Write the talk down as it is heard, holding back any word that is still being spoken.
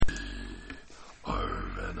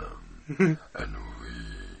and we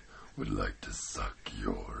would like to suck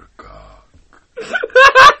your cock.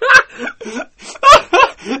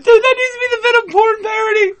 Dude, that needs to be the Venom porn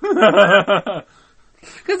parody.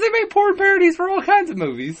 Because they make porn parodies for all kinds of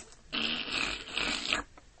movies.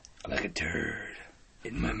 Like a turd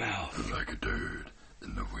in my mouth. Like a turd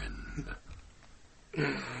in the wind.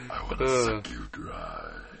 I want to suck you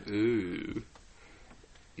dry. Ooh.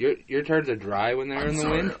 Your turds are dry when they're in the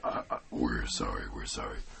wind? We're sorry.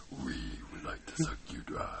 We would like to suck you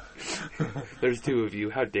dry. There's two of you.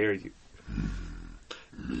 How dare you?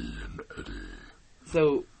 Me and Eddie.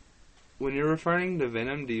 So, when you're referring to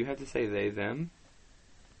Venom, do you have to say they, them?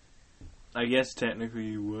 I guess technically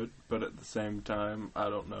you would, but at the same time, I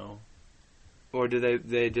don't know. Or do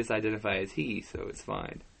they just identify as he, so it's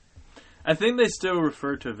fine? I think they still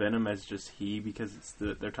refer to Venom as just he because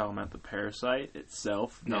they're talking about the parasite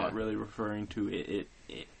itself, not really referring to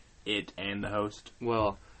it and the host.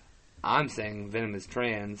 Well, I'm saying Venom is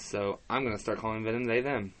trans, so I'm going to start calling Venom they,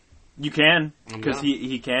 them. You can, because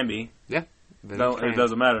he can be. Yeah. No, it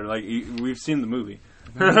doesn't matter. Like, we've seen the movie.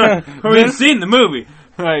 We've seen the movie!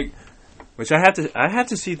 Like, which I have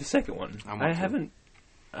to see the second one. I haven't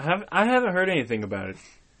heard anything about it.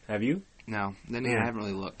 Have you? No. Then I haven't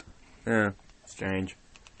really looked. Yeah, strange.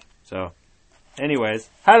 So, anyways,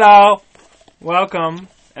 hello! Welcome,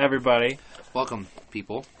 everybody. Welcome,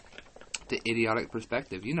 people, to Idiotic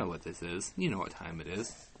Perspective. You know what this is. You know what time it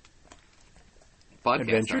is. Podcast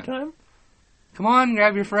Adventure time? Come on,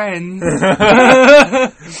 grab your friends.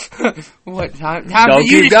 What time? Time Don't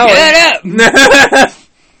for you to keep going. shut up!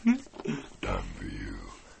 Time for you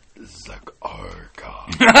to suck our cock.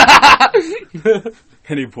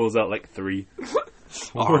 And he pulls out like 3.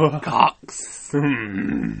 Our cocks.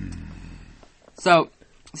 So,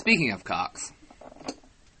 speaking of cocks.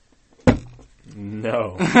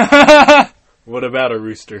 No. What about a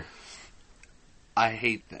rooster? I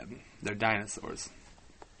hate them. They're dinosaurs.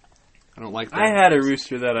 I don't like them. I had a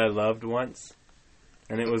rooster that I loved once,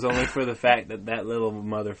 and it was only for the fact that little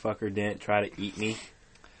motherfucker didn't try to eat me,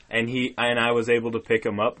 and I was able to pick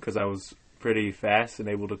him up because I was pretty fast and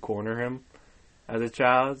able to corner him as a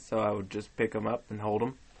child, so I would just pick him up and hold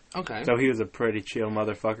him. Okay. So he was a pretty chill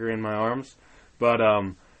motherfucker in my arms, but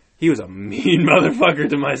he was a mean motherfucker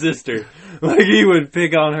to my sister. Like, he would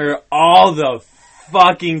pick on her all the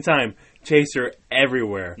fucking time, chase her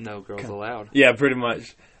everywhere. No girls allowed. Yeah, pretty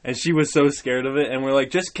much. And she was so scared of it, and we're like,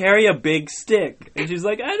 just carry a big stick. And she's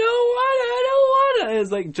like, I don't want it. And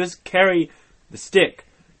it's like, just carry the stick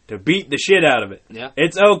to beat the shit out of it. Yeah.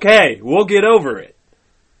 It's okay. We'll get over it.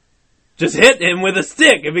 Just hit him with a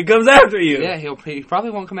stick if he comes after you. Yeah, he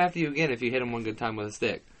probably won't come after you again if you hit him one good time with a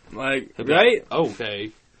stick. Like, Right? right?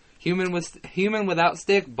 Okay. Human without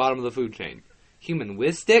stick, bottom of the food chain. Human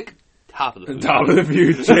with stick, top of the food Top chain. of the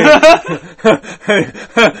future.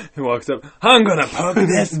 He walks up. I'm gonna poke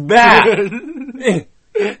this back.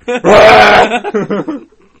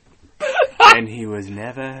 And he was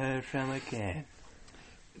never heard from again.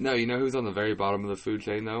 No, you know who's on the very bottom of the food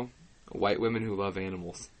chain, though? White women who love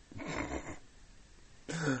animals.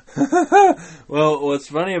 Well, what's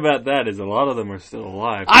funny about that is a lot of them are still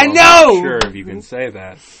alive. I I'm know! not sure if you can say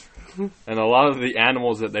that. And a lot of the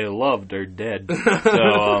animals that they loved are dead.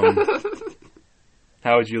 So,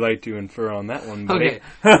 how would you like to infer on that one, buddy? Okay.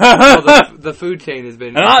 Well, the food chain has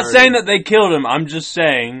been... I'm not saying that they killed him. I'm just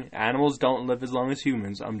saying animals don't live as long as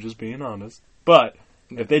humans. I'm just being honest. But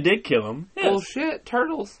if they did kill him, yes. Bullshit.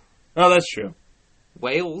 Turtles. Oh, that's true.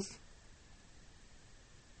 Whales.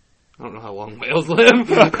 I don't know how long whales live.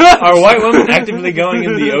 Are white women actively going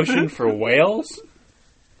in the ocean for whales?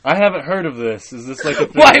 I haven't heard of this. Is this like a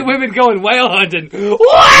thing? White women going whale hunting. Whale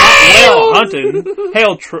hunting?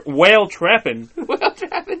 Whale trapping. Whale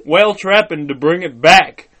trapping. Whale trapping to bring it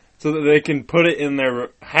back so that they can put it in their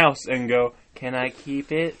house and go, can I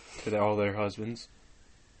keep it? To all their husbands.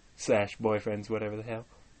 / boyfriends, whatever the hell.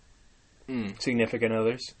 Significant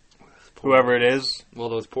others. Whoever it is. Well,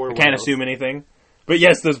 those poor whales. Can't assume anything. But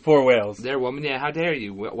yes, those poor whales. They're women. Yeah, how dare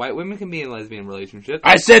you? White women can be in lesbian relationships.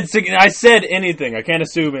 I said anything. I can't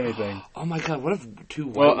assume anything. Oh my god, what if two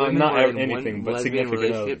white women not were in anything, one but lesbian significant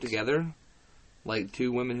relationship others. together? Like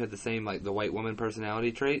two women who had the same, like the white woman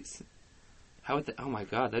personality traits? How would oh my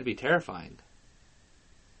god, that'd be terrifying.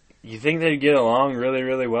 You think they'd get along really,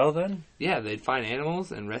 really well then? Yeah, they'd find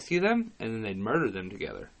animals and rescue them, and then they'd murder them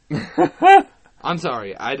together. I'm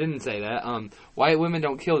sorry, I didn't say that. White women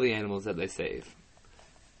don't kill the animals that they save.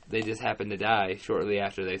 They just happen to die shortly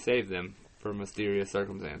after they save them for mysterious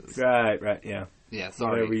circumstances. Right, yeah. Yeah,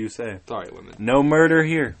 sorry. Whatever you say. Sorry, women. No murder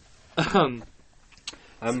here. Um,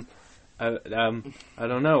 I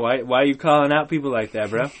don't know. Why are you calling out people like that,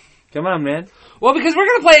 bro? Come on, man. Well, because we're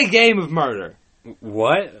gonna play a game of murder.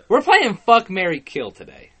 What? We're playing Fuck, Marry, Kill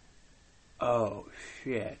today. Oh,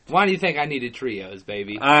 shit. Why do you think I needed trios,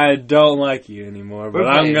 baby? I don't like you anymore, but We're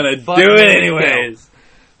I'm playing gonna Fuck, do it Marry, anyways.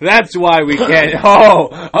 That's why we can't.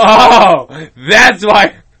 Oh, that's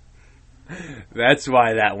why. That's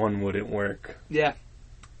why that one wouldn't work. Yeah,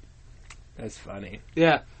 That's funny.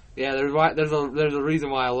 yeah. There's a reason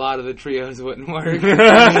why a lot of the trios wouldn't work.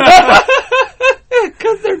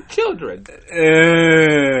 Because they're children.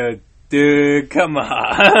 Dude, come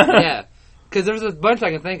on. Yeah, because there's a bunch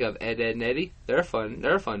I can think of. Ed, Edd, and Eddy. They're fun.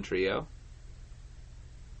 They're a fun trio.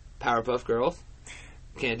 Powerpuff Girls.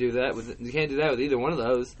 You can't do that with either one of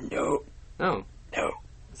those. No. No.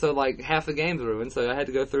 So like half the game's ruined. So I had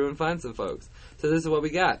to go through and find some folks. So this is what we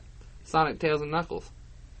got: Sonic, Tails, and Knuckles.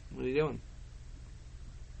 What are you doing?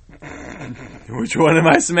 Which one am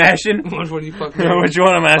I smashing? Which one you fuck? Which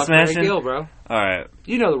one am I Fuck, Marry, smashing? Kill, bro. Alright.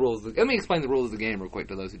 You know the rules. Let me explain the rules of the game real quick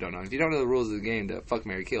to those who don't know. If you don't know the rules of the game to Fuck,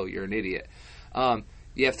 Marry, Kill, you're an idiot.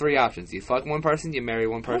 You have three options. You fuck one person, you marry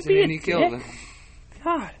one person, and you kill them.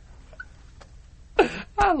 God.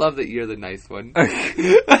 I love that you're the nice one.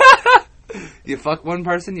 You fuck one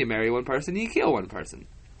person, you marry one person, you kill one person.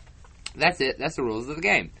 That's it. That's the rules of the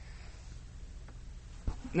game.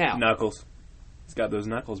 Now, Knuckles. He's got those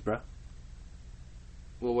knuckles, bro.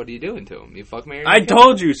 well, what are you doing to him? You fuck, marry, I kill?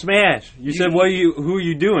 told you, smash. You said, who are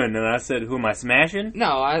you doing? And I said, who am I smashing? No,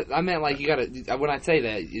 I meant like you gotta. When I say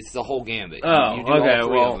that, it's the whole gambit. Oh, You do all okay.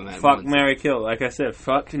 three of them Well, at fuck, once. marry, kill. Like I said,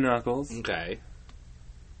 fuck Knuckles. Okay.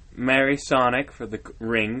 Marry Sonic for the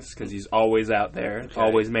rings, because he's always out there, Okay.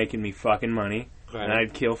 always making me fucking money. Okay. And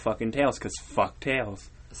I'd kill fucking Tails, because fuck Tails.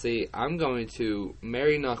 See, I'm going to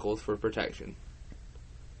marry Knuckles for protection.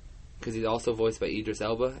 Because he's also voiced by Idris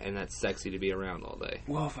Elba, and that's sexy to be around all day.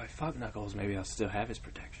 Well, if I fuck Knuckles, maybe I'll still have his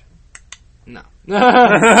protection. No.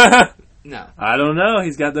 I No. don't know.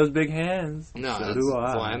 He's got those big hands. No, so that's do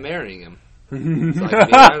I. why I'm marrying him. So I can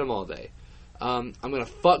be around him all day. I'm going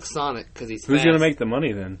to fuck Sonic because he's Who's fast. going to make the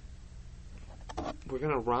money then? We're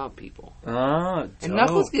going to rob people. Oh, And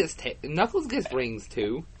Knuckles gets rings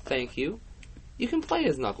too. Thank you. You can play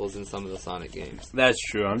as Knuckles in some of the Sonic games. That's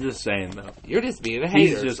true. I'm just saying, though. You're just being a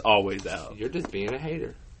hater. He's just always out. You're just being a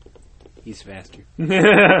hater. He's faster.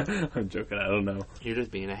 I'm joking. I don't know. You're just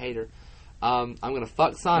being a hater. I'm going to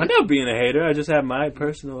fuck I'm Sonic. not being a hater. I just have my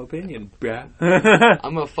personal opinion, bruh.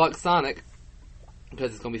 I'm going to fuck Sonic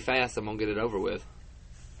because it's going to be fast. I'm going to get it over with.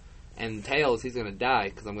 And Tails, he's going to die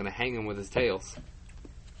because I'm going to hang him with his tails.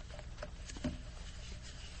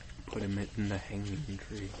 Put him in the hanging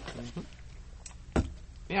tree.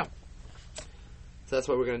 Yeah. So that's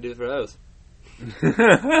what we're going to do for those.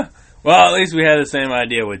 Well, at least we had the same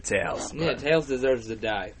idea with Tails. Yeah, Tails deserves to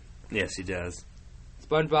die. Yes, he does.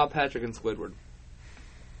 SpongeBob, Patrick, and Squidward.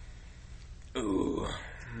 Ooh.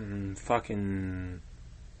 Fucking...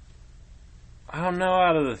 I don't know,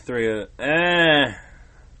 out of the three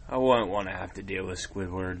I wouldn't want to have to deal with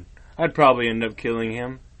Squidward. I'd probably end up killing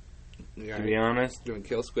him, to be honest. You're going to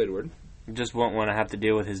kill Squidward. Just won't want to have to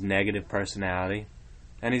deal with his negative personality.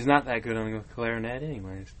 And he's not that good on the clarinet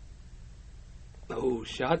anyways. Oh,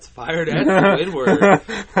 shots fired at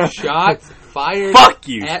Squidward. Shots fired Fuck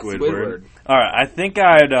you, at Squidward. Alright, I think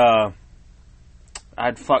I'd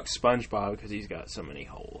fuck SpongeBob because he's got so many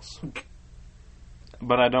holes.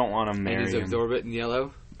 But I don't want to And marry he's him. absorbent in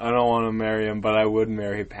yellow. I don't want to marry him, but I would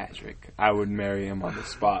marry Patrick. I would marry him on the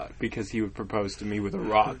spot because he would propose to me with a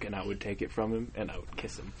rock and I would take it from him and I would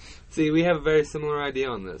kiss him. See, we have a very similar idea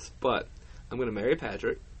on this, but I'm going to marry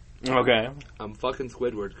Patrick. Okay. I'm fucking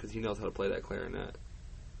Squidward because he knows how to play that clarinet.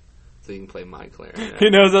 So you can play my clarinet. He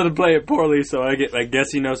knows how to play it poorly, so I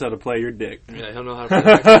guess he knows how to play your dick. Yeah, he'll know how to play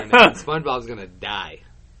that clarinet. And SpongeBob's going to die.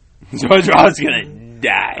 SpongeBob's gonna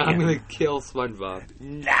die. I'm going to kill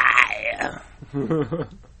SpongeBob. Die.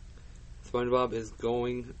 SpongeBob is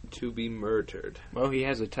going to be murdered. Well, he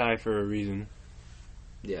has a tie for a reason.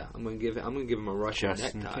 Yeah, I'm going to give him a Russian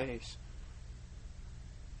Just in necktie. case.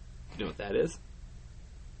 You know what that is?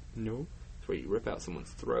 No. It's where you rip out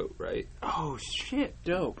someone's throat, right? Oh, shit.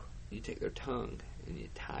 Dope. You take their tongue and you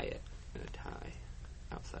tie it in a tie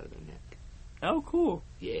outside of their neck. Oh, cool.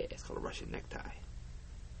 Yeah, it's called a Russian necktie.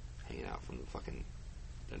 Hanging out from the fucking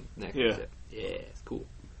neck. Yeah. Yeah, it's cool.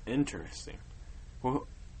 Interesting. Well,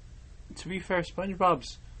 to be fair,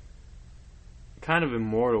 SpongeBob's kind of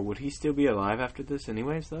immortal. Would he still be alive after this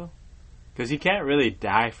anyways, though? Because he can't really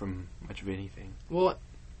die from much of anything. Well,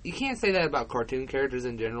 you can't say that about cartoon characters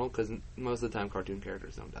in general, because most of the time cartoon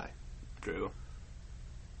characters don't die. True.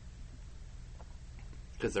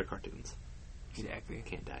 Because they're cartoons. Exactly. You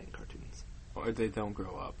can't die in cartoons. Or they don't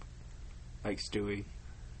grow up. Like Stewie.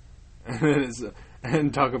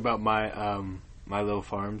 and talk about my my little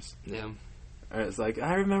farms. Yeah. And it's like,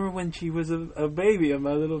 I remember when she was a baby on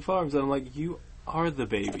my little farms. And I'm like, you are the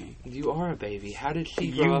baby. You are a baby. How did she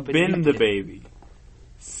grow You've up? been the baby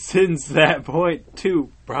since that point too,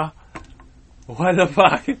 bruh. What the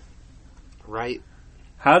fuck? Right.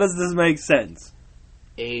 How does this make sense?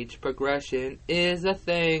 Age progression is a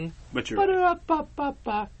thing. But you're right.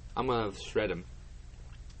 I'm gonna shred him.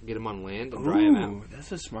 Get him on land and dry him out.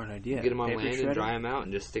 That's a smart idea. Get him on Paper land shredder? and dry him out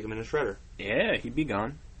and just stick him in a shredder. Yeah, he'd be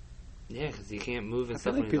gone. Yeah, because he can't move and I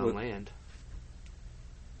feel stuff like when he's on people- land.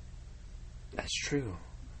 That's true.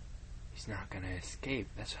 He's not gonna escape.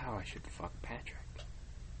 That's how I should fuck Patrick.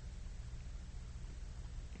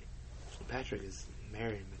 Patrick is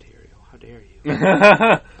married material. How dare you?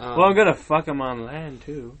 Well, I'm gonna fuck him on land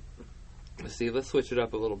too. Let's see. Let's switch it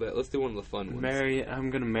up a little bit. Let's do one of the fun ones. I'm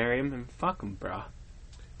gonna marry him and fuck him, bruh.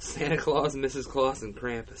 Santa Claus, Mrs. Claus, and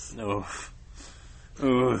Krampus. Oof.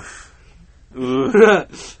 Oof.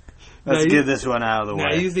 Oof. Let's get this one out of the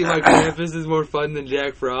Now way. you see why Krampus is more fun than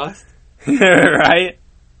Jack Frost? Right?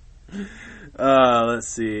 Let's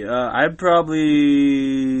see. I'd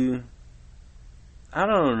probably... I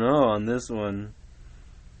don't know on this one.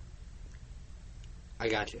 I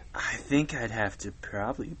got you. I think I'd have to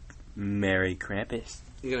probably marry Krampus.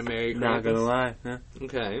 You gonna marry Krampus? Not gonna lie. Huh?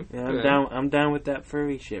 Okay. Yeah, okay. I'm down with that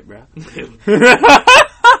furry shit, bro.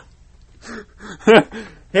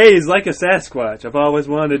 Hey, he's like a Sasquatch. I've always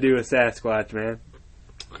wanted to do a Sasquatch, man.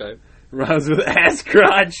 Okay. Rhymes with ass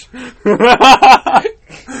crotch.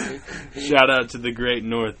 Shout out to the Great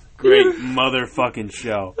North. Great motherfucking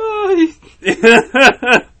show.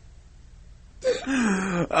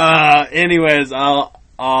 Anyways, I'll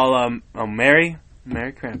marry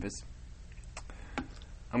Krampus.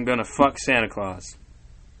 I'm gonna fuck Santa Claus.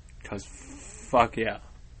 'Cause fuck yeah.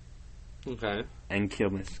 Okay. And kill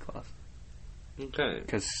Mrs. Claus. Okay.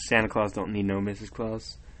 Because Santa Claus don't need no Mrs.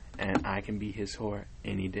 Claus. And I can be his whore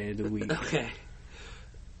any day of the week. Okay.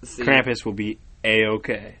 See, Krampus will be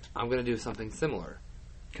A-okay. I'm gonna do something similar.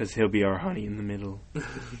 Because he'll be our honey in the middle. With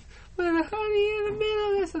a honey in the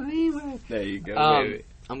middle, that's what he was. There you go, baby.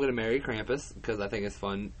 I'm gonna marry Krampus because I think it's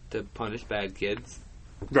fun to punish bad kids.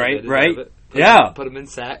 Right, They right? deserve it. Yeah. Put them in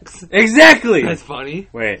sacks. Exactly! That's funny.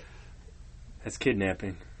 Wait. That's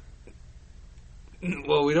kidnapping.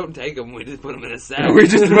 Well, we don't take them. We just put them in a sack. We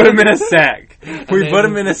just put them in a sack. We they- put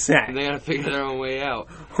them in a sack. And they gotta figure their own way out.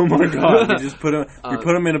 Oh my god. We just put them. We Uh,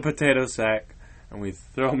 put them in a potato sack. And we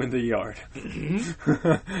throw them in the yard.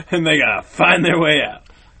 And they gotta find their way out.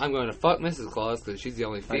 I'm going to fuck Mrs. Claus because she's the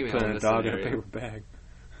only Like female putting in a this dog in a scenario. paper bag.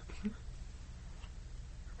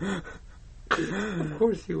 Of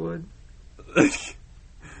course you would.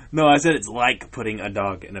 No, I said it's like putting a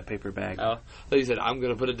dog in a paper bag. Oh, so you said I'm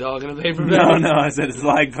going to put a dog in a paper bag. No, I said it's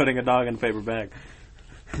like putting a dog in a paper bag.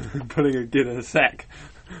 Putting a kid in a sack.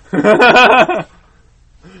 I'm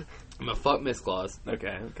going to fuck Miss Claus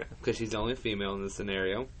Okay. because she's the only female in this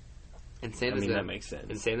scenario. And I Santa's mean, gonna, that makes sense.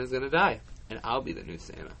 And Santa's going to die. And I'll be the new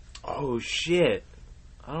Santa. Oh, shit.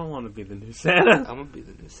 I don't want to be the new Santa. I'm going to be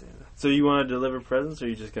the new Santa. So you want to deliver presents, or are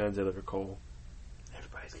you just going to deliver coal?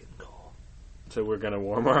 Everybody's getting cold. So we're going to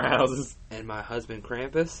warm our houses? And my husband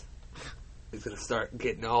Krampus is going to start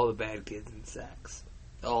getting all the bad kids in sacks.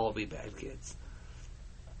 All be bad kids.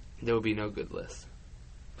 There will be no good list.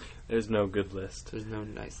 There's no good list. There's no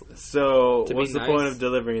nice list. So To be what's the nice- point of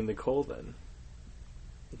delivering the coal, then?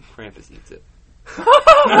 Krampus eats it.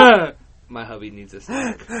 My hubby needs a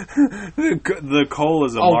snack. The coal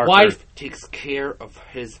is a A marker. wife takes care of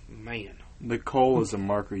his man. The coal is a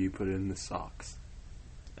marker you put in the socks.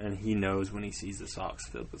 And he knows when he sees the socks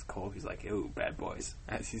filled with coal, he's like, "Ooh, bad boys!"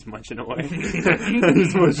 As he's munching away,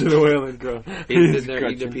 he's munching away on the ground. He's sitting there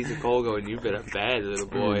eating a piece of coal, going, "You've been a bad little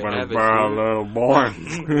boy, haven't you?" little boy.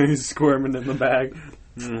 He's squirming in the bag.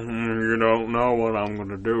 You don't know what I'm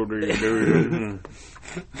gonna do you?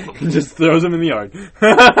 He just throws him in the yard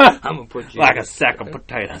I'm gonna put you like in a sack of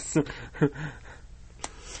potatoes.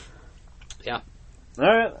 Yeah. All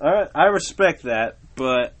right. I respect that,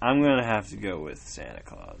 but I'm gonna have to go with Santa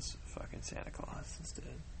Claus. Fucking Santa Claus instead.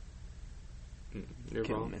 You're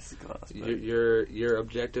Kill wrong. Mrs. Claus. You're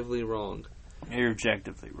objectively wrong. You're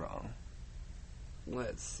objectively wrong.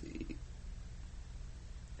 Let's see.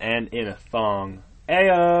 And in a thong.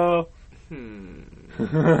 Ayo.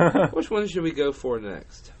 Which one should we go for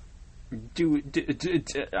next? I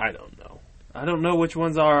don't know. I don't know which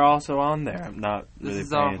ones are also on there. I'm not really This is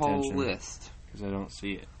paying our whole attention list. because I don't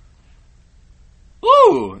see it.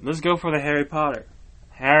 Ooh, let's go for the Harry Potter.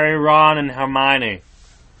 Harry, Ron, and Hermione.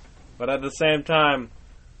 But at the same time,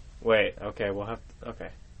 wait. Okay, we'll have to, okay.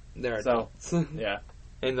 They're So- adults. Yeah.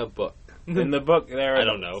 In the book. In the book, there. I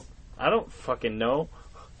don't know. I don't fucking know.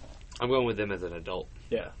 I'm going with them as an adult.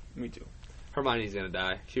 Yeah, me too. Hermione's gonna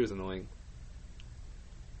die. She was annoying.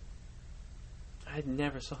 I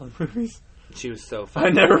never saw the movies. She was so I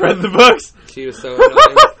funny. never read the books. She was so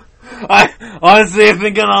annoying. I honestly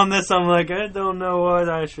thinking on this, I'm like, I don't know what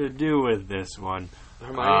I should do with this one.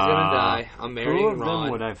 Hermione's gonna die. I'm Who marrying of them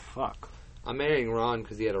Ron. would I fuck? I'm marrying Ron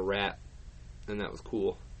because he had a rat, and that was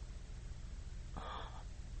cool.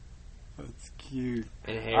 That's cute.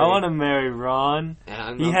 And Harry. I want to marry Ron.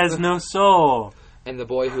 And He has no soul. And the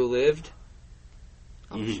boy who lived.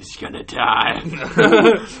 He's gonna die.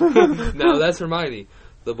 No, that's Hermione.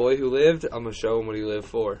 The boy who lived. I'm gonna show him what he lived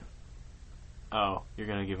for. Oh, you're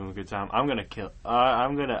gonna give him a good time. I'm gonna kill.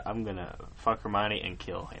 I'm gonna fuck Hermione and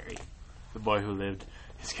kill Harry. The boy who lived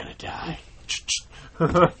is gonna die.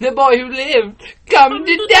 The boy who lived, come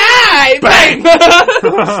to die! Bang!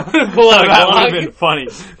 Pull out a That would Glock. have been funny.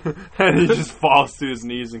 And he just falls to his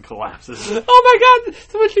knees and collapses. Oh my god!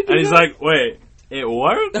 Someone should do And he's that. like, "Wait, it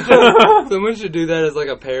worked?" Someone should do that as like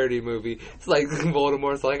a parody movie. It's like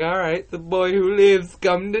Voldemort's like, alright, the boy who lives,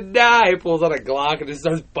 come to die. Pulls out a Glock and just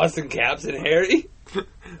starts busting caps at Harry.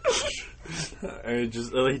 And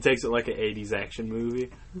he takes it like an '80s action movie,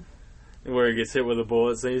 where he gets hit with a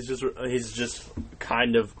bullet. So he's just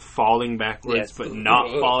kind of falling backwards, Yes. but not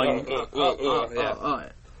falling. Yeah.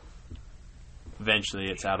 Eventually,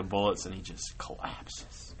 it's out of bullets, and he just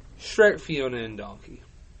collapses. Shrek, Fiona, and Donkey.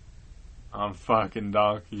 I'm fucking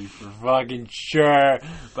Donkey for fucking sure.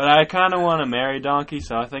 But I kind of want to marry Donkey,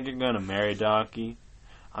 so I think I'm gonna marry Donkey.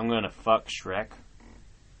 I'm gonna fuck Shrek,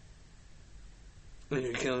 And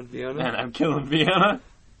you're killing Fiona? and I'm killing Fiona.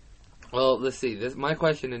 Well, let's see. My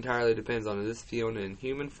question entirely depends on, is this Fiona in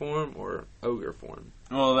human form or ogre form?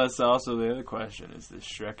 Well, that's also the other question: is this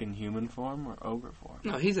Shrek in human form or ogre form?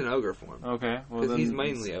 No, he's in ogre form. Okay, well Because then he's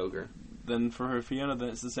mainly ogre. Then for her Fiona,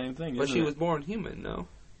 that's the same thing. But isn't she it? was born human, no?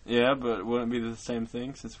 Yeah, but wouldn't it be the same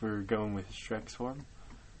thing since we're going with Shrek's form?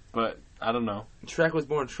 But I don't know. Shrek was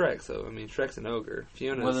born Shrek, so, I mean, Shrek's an ogre.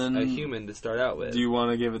 Fiona's Well, then, a human to start out with. Do you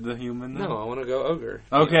want to give it the human? Then? No, I want to go ogre.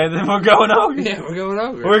 Okay, then we're going ogre. Yeah, we're going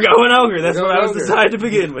ogre. We're going ogre. That's We're what going I was ogre. decided to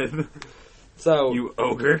begin with. So, You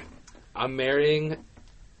ogre. I'm marrying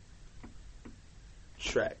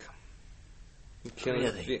Shrek. I'm killing,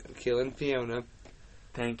 Really? killing Fiona,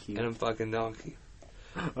 Thank you. and I'm fucking Donkey.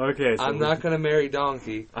 Okay, so I'm not going to marry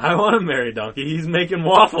Donkey. I want to marry Donkey. He's making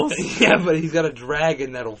waffles. Yeah, but he's got a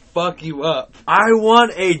dragon that'll fuck you up. I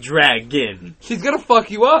want a dragon. She's going to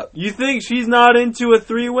fuck you up. You think she's not into a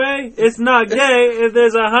three-way? It's not gay. If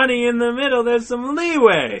there's a honey in the middle, there's some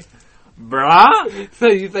leeway. Bruh. So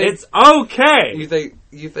you think It's okay. you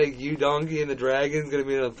think you Donkey and the dragon's going to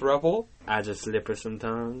be in a throuple? I just slip her some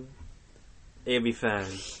tongue. It'll be fine.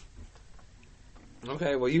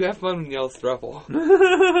 Okay, well you have fun when y'all throuple.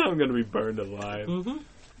 I'm gonna be burned alive. Mm-hmm.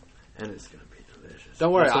 And it's gonna be delicious.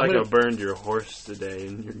 Don't worry, It's I'm like gonna- I burned your horse today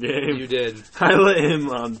in your game. You did. I lit him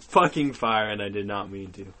on fucking fire and I did not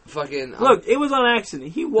mean to. Fucking Look, it was on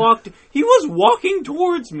accident. He was walking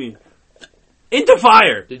towards me. Into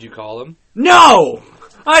fire. Did you call him? No!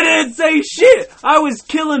 I didn't say shit! I was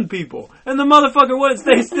killing people. And the motherfucker wouldn't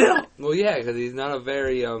stay still. Well, yeah, because he's not a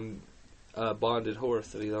very bonded horse,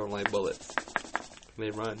 so he don't like bullets. They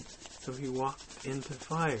run. So he walked into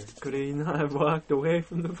fire. Could he not have walked away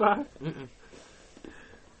from the fire? Mm-mm.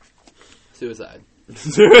 Suicide.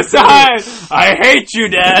 Suicide! I hate you,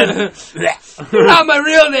 Dad! You're not my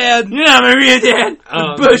real dad. You're not my real dad!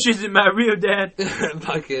 Bush isn't my real dad!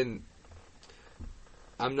 Fucking.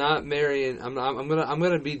 I'm not marrying. I'm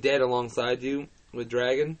gonna be dead alongside you with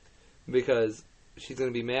Dragon because she's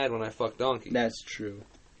gonna be mad when I fuck Donkey. That's true.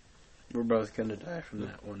 We're both gonna die from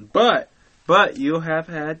that one. But you'll have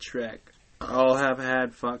had Shrek. I'll have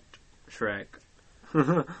had fucked Shrek.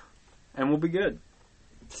 And we'll be good.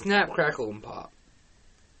 Snap, crackle, and pop.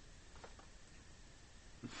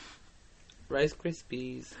 Rice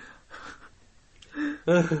Krispies.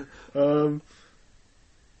 Aren't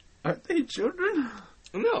they children?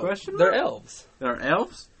 No, Question they're mark? elves. They're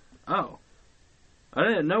elves? Oh. I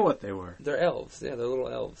didn't know what they were. They're elves. Yeah, they're little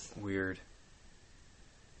elves. Weird.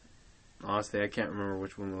 Honestly, I can't remember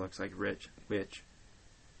which one looks like Rich. Bitch.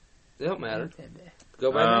 They don't matter.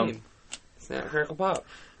 Go by name. Snap, crackle, pop.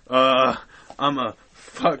 I'm a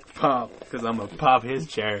fuck Pop, because I'm a pop his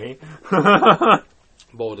cherry.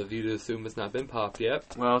 Bold of you to assume it's not been popped yet.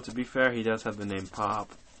 Well, to be fair, he does have the name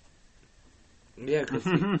Pop. Yeah,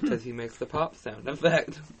 because he makes the pop sound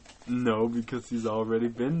effect. No, because he's already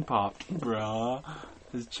been popped, bruh.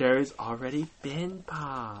 His cherry's already been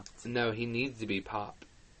popped. No, he needs to be Pop.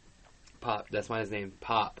 Pop. That's why his name's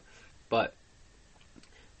Pop. But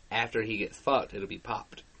After he gets fucked, it'll be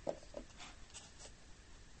popped.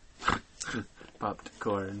 Popped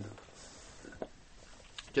corn.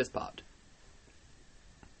 Just popped.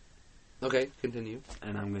 Okay, continue.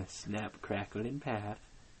 And I'm gonna snap, crackle in half.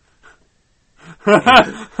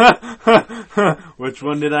 Which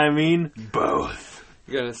one did I mean? Both.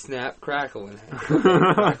 You're gonna snap Crackle in half.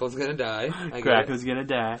 Crackle's gonna die. Crackle's gonna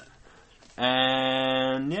die.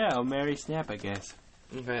 And yeah, I'll marry Snap, I guess.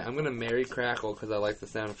 Okay, I'm gonna marry Crackle because I like the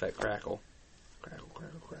sound effect Crackle. Crackle,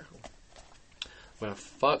 crackle, crackle. I'm gonna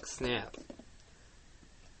fuck Snap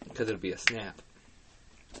because it'll be a snap.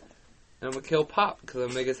 And I'm gonna kill Pop because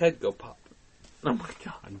I'll make his head go pop. Oh my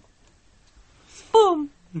god. Boom!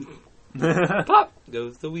 Pop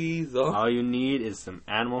goes the weasel. All you need is some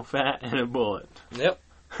animal fat and a bullet. Yep.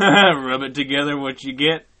 Rub it together, what you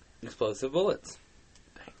get? Explosive bullets.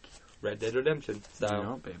 Thank you. Red Dead Redemption style.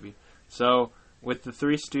 No, baby. So, with the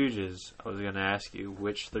Three Stooges, I was going to ask you,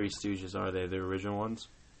 which Three Stooges are they? The original ones?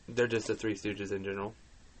 They're just the Three Stooges in general.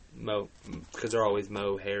 Mo, because they're always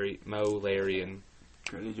Mo, Larry, and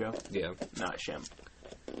Curly Joe? yeah. Not Shemp.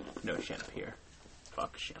 No Shemp here.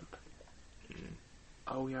 Fuck Shemp.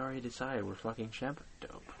 Oh, we already decided we're fucking Shemp?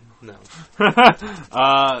 Dope. No.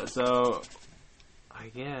 So, I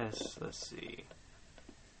guess, let's see.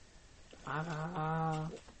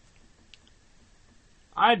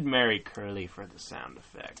 I'd marry Curly for the sound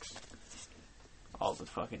effects. All the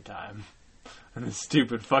fucking time. And the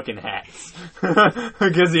stupid fucking hats.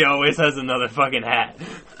 Because he always has another fucking hat.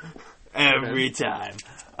 Every time.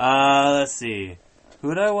 Let's see.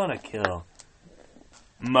 Who do I want to kill?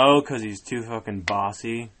 Mo, because he's too fucking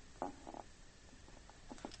bossy.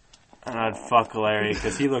 And I'd fuck Larry,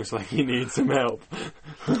 because he looks like he needs some help.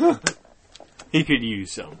 He could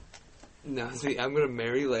use some. No, see, I'm gonna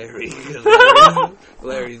marry Larry because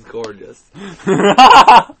Larry's gorgeous. Look,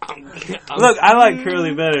 I like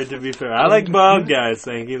Curly better, to be fair. I like bald guys,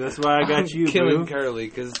 thank you. That's why I got you, killing boo. Curly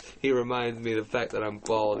because he reminds me of the fact that I'm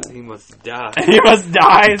bald and he must die. He must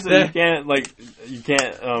die, so you can't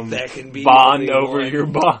that can be bond only over one. your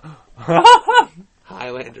bond.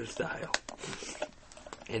 Highlander style.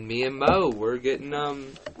 And me and Mo, we're getting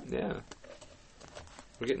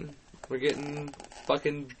we're getting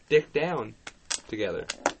fucking dick down together.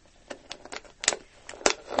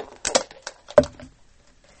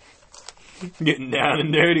 Getting down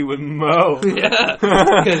and dirty with Mo. Yeah,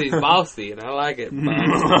 because he's bossy and I like it.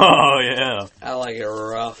 Oh, yeah. I like it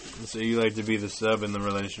rough. So you like to be the sub in the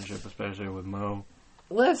relationship, especially with Mo.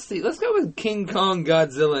 Let's see. Let's go with King Kong,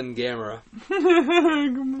 Godzilla, and Gamera.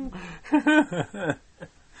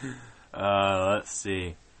 Let's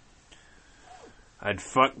see. I'd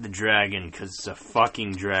fuck the dragon because it's a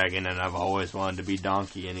fucking dragon, and I've always wanted to be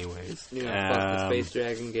Donkey, anyways. You know, fuck the space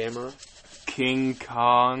dragon, Gamera. King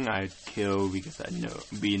Kong, I'd kill because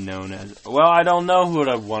I'd be known as. Well, I don't know who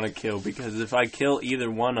I'd want to kill because if I kill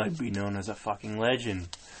either one, I'd be known as a fucking legend.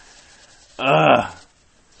 Ugh.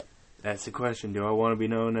 That's the question. Do I want to be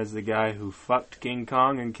known as the guy who fucked King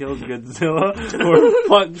Kong and killed Godzilla? Or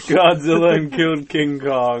fucked Godzilla and killed King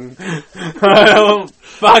Kong? I don't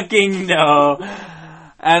fucking know.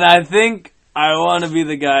 And I think I want to be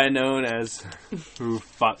the guy known as who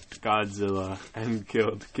fucked Godzilla and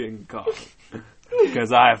killed King Kong.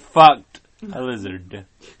 Because I fucked a lizard.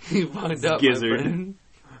 You fucked up, Gizzard. my friend.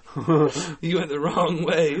 You went the wrong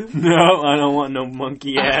way. No, I don't want no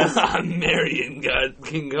monkey ass. I'm marrying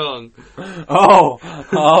King Kong.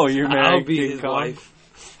 Oh, you're marrying I'll be King his Kong? wife.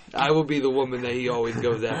 I will be the woman that he always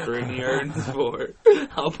goes after and he yearns for.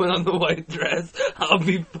 I'll put on the white dress. I'll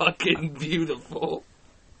be fucking beautiful.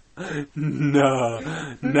 No,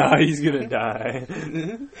 he's gonna die.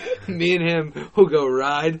 Me and him will go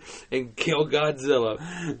ride and kill Godzilla.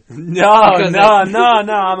 No,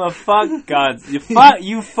 I'm a fuck Godzilla.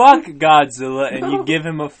 You fuck Godzilla and you give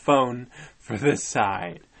him a phone for the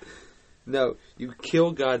side. No, you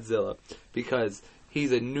kill Godzilla because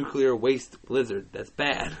he's a nuclear waste lizard. That's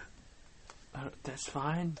bad. That's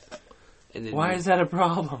fine. And then Why is that a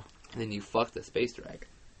problem? And then you fuck the space dragon.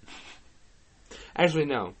 Actually,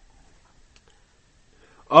 no.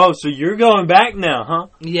 Oh, so you're going back now, huh?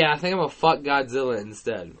 Yeah, I think I'm gonna fuck Godzilla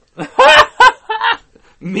instead.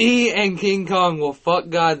 Me and King Kong will fuck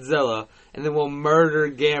Godzilla, and then we'll murder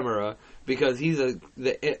Gamera because he's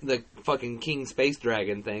the fucking king space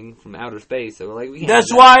dragon thing from outer space. So we're like,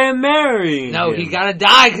 that's why I'm marrying. No, him. he gotta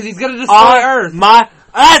die because he's gonna destroy Earth.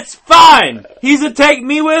 That's fine. He's gonna take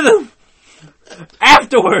me with him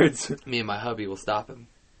afterwards. Me and my hubby will stop him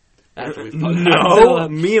after we fuck No, Godzilla.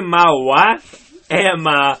 me and my wife and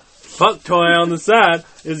my fuck toy on the side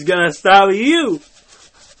is gonna stop you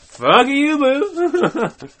Fuck you, boo.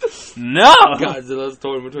 No. Godzilla's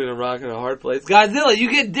torn between a rock and a hard place. Godzilla,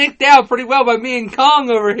 you get dicked out pretty well by me and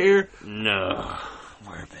Kong over here. No.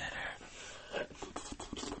 We're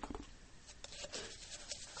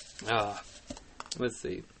better. Let's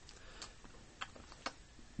see.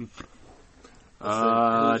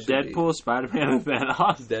 Deadpool, Spider-Man, and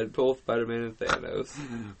Thanos. Deadpool, Spider-Man, and Thanos.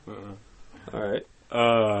 Alright.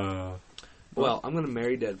 Well, I'm going to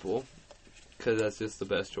marry Deadpool. Because that's just the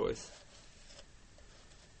best choice.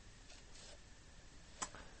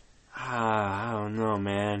 I don't know,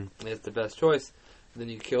 man. It's the best choice. Then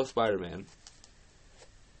you kill Spider-Man.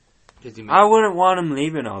 I wouldn't want him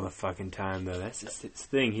leaving all the fucking time, though. That's just his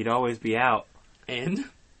thing. He'd always be out. And?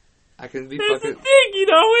 I can be That's fucking... the thing.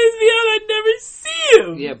 He'd always be out. I'd never see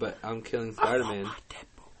him. Yeah, but I'm killing Spider-Man.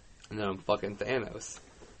 And then I'm fucking Thanos.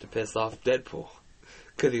 To piss off Deadpool.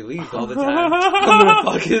 Because he leaves all the time. I'm gonna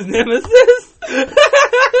fuck his nemesis.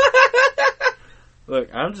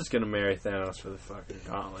 Look, I'm just gonna marry Thanos for the fucking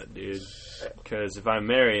gauntlet, dude. Because if I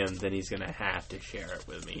marry him, then he's gonna have to share it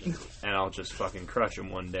with me. And I'll just fucking crush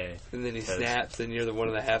him one day. And then he snaps and you're the one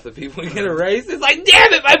of the half the people who get erased. It's like,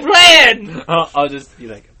 damn it, my plan! I'll just be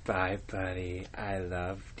like, bye, buddy. I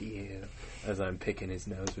loved you. As I'm picking his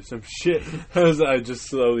nose or some shit. As I just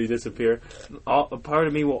slowly disappear. A part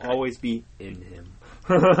of me will always be in him.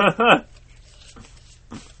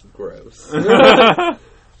 Gross.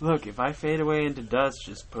 Look, if I fade away into dust,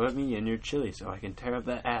 just put me in your chili so I can tear up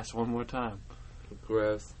that ass one more time.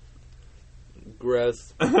 Gross.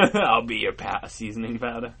 Gross. I'll be your seasoning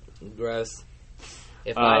powder. Gross.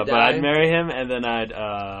 If I die... But I'd marry him, and then I'd,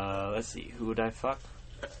 let's see, who would I fuck?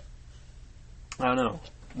 I don't know.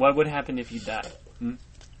 What would happen if you died?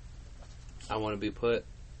 I want to be put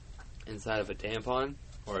inside of a tampon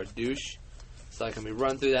or a douche so I can be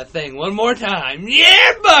run through that thing one more time.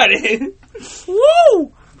 Yeah, buddy!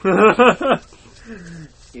 Woo!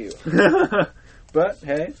 Ew. But,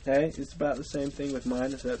 hey, it's about the same thing with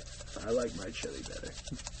mine, except I like my chili better.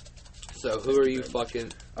 So, who are you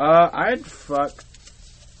fucking... I'd fuck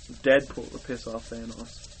Deadpool to piss off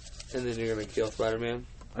Thanos. And then you're going to kill Spider-Man?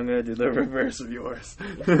 I'm going to do the reverse of yours.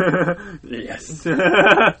 Yes.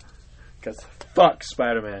 Because fuck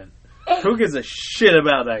Spider-Man. Who gives a shit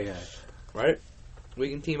about that guy? Right? We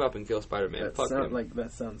can team up and kill Spider-Man. Fuck him.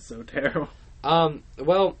 That sounds so terrible.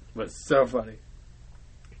 Well... But so funny.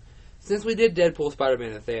 Since we did Deadpool,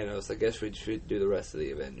 Spider-Man, and Thanos, I guess we should do the rest of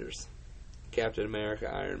the Avengers. Captain America,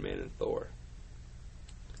 Iron Man, and Thor.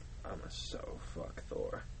 I'm a so fuck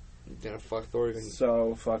Thor. You gonna fuck Thor?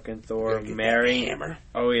 So fucking Thor. Marry. Hammer.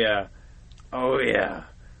 Oh yeah.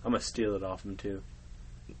 I'm gonna steal it off him too.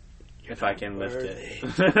 If I can lift it.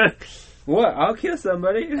 What? I'll kill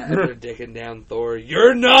somebody. After dicking down Thor,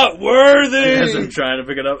 you're not worthy! As I'm trying to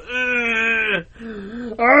pick it up. I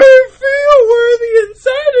feel worthy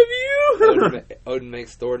inside of you! Odin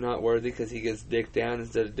makes Thor not worthy because he gets dicked down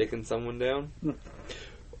instead of dicking someone down.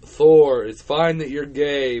 Thor, it's fine that you're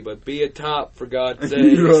gay, but be a top for God's sake.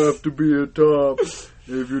 You have to be a top.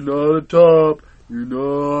 If you're not a top,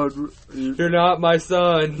 you're not my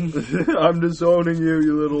son. I'm disowning you,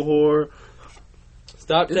 you little whore.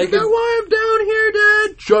 Stop taking... Is that why I'm down here,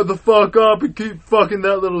 Dad? Shut the fuck up and keep fucking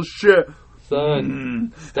that little shit.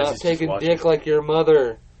 Son, stop taking dick like your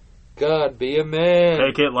mother. God, be a man.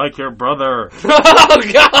 Take it like your brother. Oh,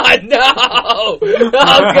 God, no! Oh,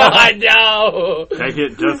 God, no! Take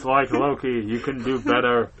it just like Loki. You can do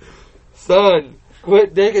better. Son,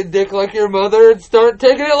 quit taking dick like your mother and start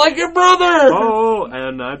taking it like your brother! Oh,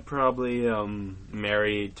 and I'd probably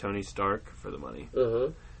marry Tony Stark for the money. Uh-huh.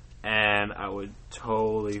 And I would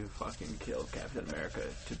totally fucking kill Captain America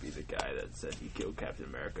to be the guy that said he killed Captain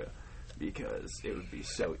America. Because it would be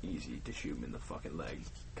so easy to shoot him in the fucking leg.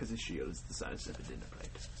 Because his shield is the size of a dinner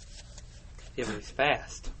plate. Yeah, but he's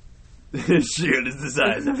fast. His shield is the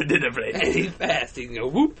size of a dinner plate. And he's fast. He can go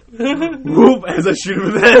whoop. Whoop as I shoot him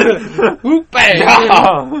in the head. Whoop bang.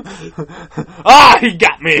 Ah, he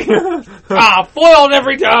got me. Foiled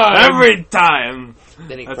every time. Every time.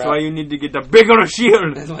 Then That's why you need to get the bigger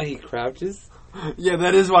shield. That's why he crouches? Yeah,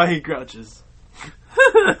 that is why he crouches.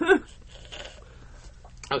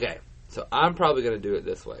 Okay. So I'm probably going to do it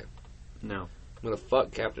this way. No. I'm going to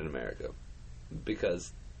fuck Captain America.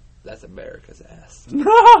 Because that's America's ass.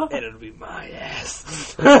 No! And it'll be my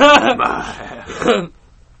ass. My ass.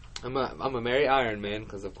 I'm going to marry Iron Man.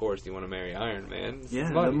 Because, of course, you want to marry Iron Man.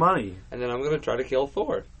 Yeah, the money. And then I'm going to try to kill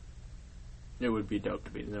Thor. It would be dope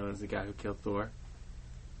to be known as the guy who killed Thor.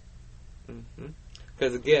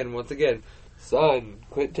 Because, once again, Son,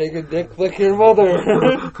 quit taking dick flick your mother.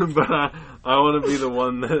 But I want to be the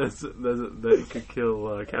one that could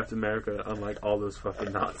kill Captain America, unlike all those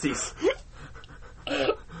fucking Nazis.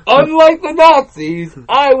 Unlike the Nazis,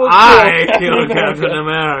 I will kill Captain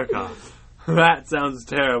America. That sounds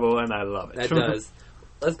terrible, and I love it. That does.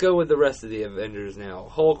 Let's go with the rest of the Avengers now.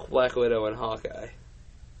 Hulk, Black Widow, and Hawkeye.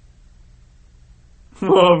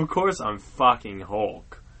 Well, of course I'm fucking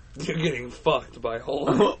Hulk. You're getting fucked by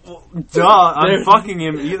Hulk. Duh, I'm fucking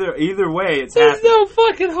him either way. It's There's happening. no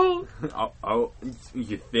fucking Hulk. Oh,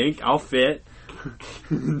 you think I'll fit?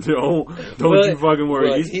 don't you fucking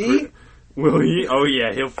worry. Will he? Oh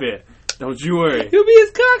yeah, he'll fit. Don't you worry. He'll be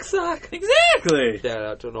his cocksock. Exactly. Shout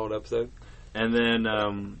out to an old episode. And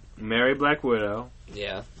then marry Black Widow.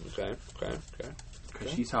 Yeah. Okay.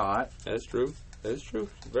 Because she's hot. That's true.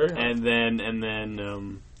 Very hot. And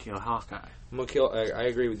then kill Hawkeye. I'm gonna kill. I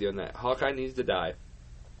agree with you on that. Hawkeye needs to die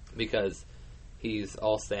because he's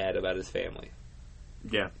all sad about his family.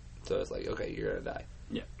 Yeah. So it's like, okay, you're gonna die.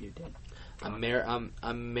 Yeah, you did. I'm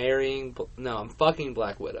fucking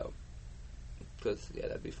Black Widow. Because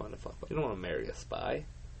that'd be fun to fuck with. You don't want to marry a spy.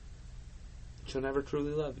 She'll never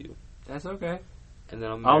truly love you. That's okay. And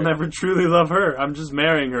then I'll never truly love her. I'm just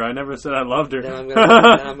marrying her. I never said I loved her. Then I'm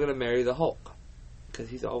gonna marry the Hulk. Because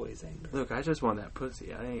he's always angry. Look, I just want that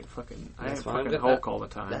pussy. I ain't fucking Hulk all the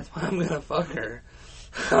time. That's why I'm gonna fuck her.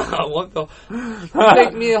 I want the. You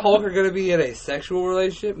think me and Hulk are gonna be in a sexual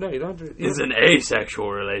relationship? No, you don't have to. It's an asexual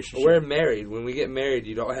relationship. We're married. When we get married,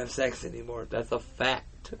 you don't have sex anymore. That's a fact.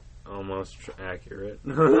 Almost accurate.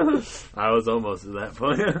 I was almost at that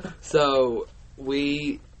point. So,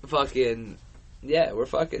 we fucking. Yeah, we're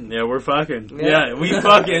fucking. Yeah, we're fucking. Yeah, we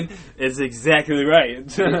fucking. It's exactly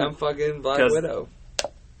right. I'm fucking Black Widow.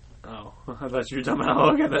 Oh, I thought you were talking about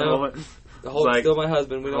Hulk at that moment. The Hulk's still my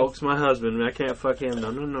husband. Hulk's my husband. I can't fuck him.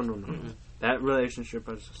 No. That relationship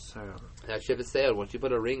is sour. That ship has sailed. Once you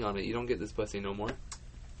put a ring on it, you don't get this pussy no more.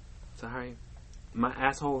 Sorry. My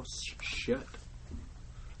asshole's shut.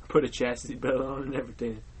 Put a chastity belt on and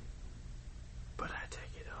everything. But I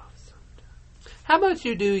take it off sometimes. How about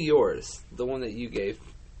you do yours? The one that you gave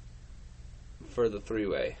for the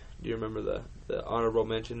three-way. Do you remember the honorable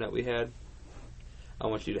mention that we had? I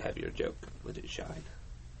want you to have your joke. Let it shine.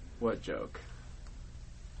 What joke?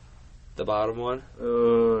 The bottom one?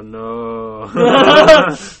 Oh, no.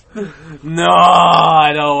 No,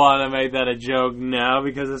 I don't want to make that a joke now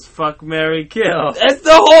because it's fuck, marry, kill. That's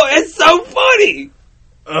the whole... It's so funny!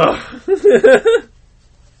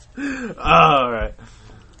 Alright.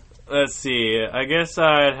 Let's see. I guess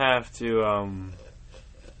I'd have to,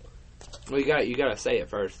 Well, you gotta say it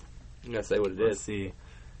first. You gotta say what it let's is. see.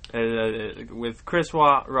 With Chris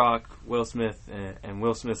Rock, Will Smith, and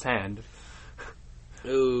Will Smith's hand.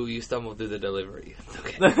 Ooh, you stumbled through the delivery.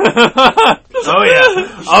 Okay. Oh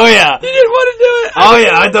yeah. You didn't want to do it.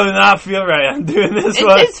 I do not feel right. I'm doing this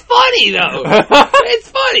one. It's funny though. It's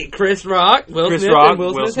funny. Chris Rock, Will Smith, and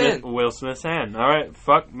Will Smith's hand. Will Smith's hand. All right.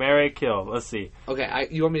 Fuck, marry, kill. Let's see. Okay,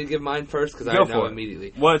 you want me to give mine first because I Go know for it.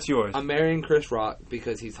 immediately. What's yours? I'm marrying Chris Rock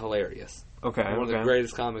because he's hilarious. Okay. One of the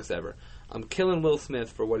greatest comics ever. I'm killing Will Smith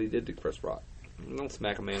for what he did to Chris Rock. Don't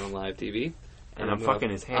smack a man on live TV. And I'm fucking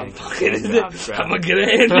his hand. I'm gonna get a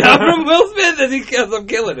hand job from Will Smith as he kills. I'm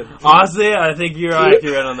killing him. Honestly, I think you're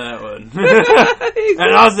accurate on that one.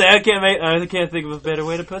 And honestly, I can't think of a better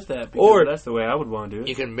way to put that. Or that's the way I would want to do it.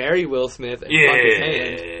 You can marry Will Smith and fuck his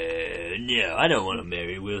hand. No, I don't want to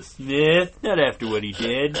marry Will Smith. Not after what he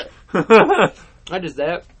did. Not just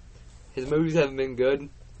that. His movies haven't been good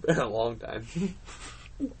in a long time.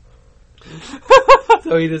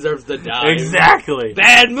 So he deserves to die. Exactly.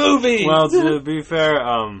 Bad movie. Well, to be fair,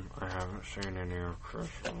 I haven't seen any of Chris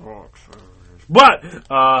Rock's movies. But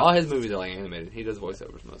all his movies are like animated. He does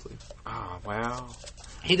voiceovers mostly. Oh wow.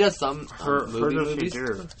 He does some movies.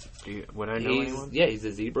 Would I know anyone? Yeah, he's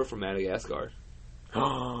a zebra from Madagascar.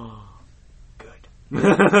 Oh,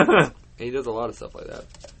 good. He does a lot of stuff like that.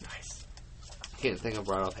 Nice. I can't think of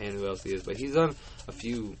right offhand who else he is, but he's done a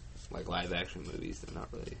few like live action movies that not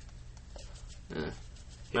really.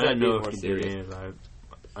 I don't know if he did any.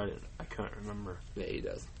 I can't remember. Yeah, he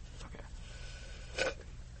does. Okay.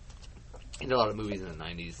 He did a lot of movies in the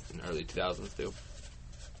 90s and early 2000s too.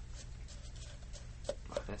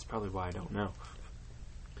 That's probably why I don't know.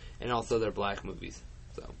 And also they're black movies,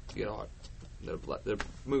 so you get a lot. They're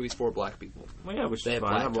movies for black people. Well, yeah, which they have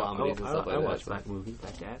black comedies and stuff like that. I watch black movies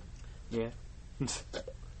like that. Yeah.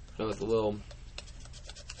 So it's a little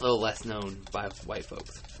less known by white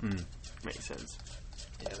folks. Makes sense.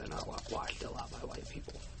 Yeah, they're not watched a lot by white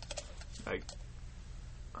people.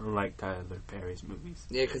 Unlike Tyler Perry's movies.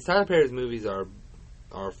 Yeah, because Tyler Perry's movies are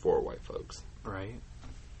for white folks. Right.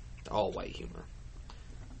 All white humor.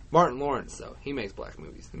 Martin Lawrence, though, he makes black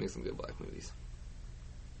movies. He makes some good black movies.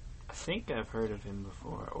 I think I've heard of him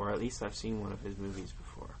before, or at least I've seen one of his movies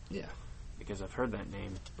before. Yeah. Because I've heard that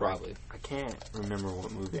name. Probably. I can't remember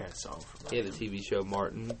what movie I saw from He had a him. TV show,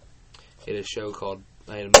 Martin. He had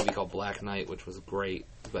a movie called Black Knight, which was great.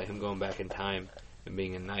 It's about him going back in time and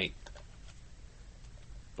being a knight.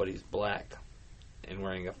 But he's black and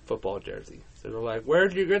wearing a football jersey. So they're like,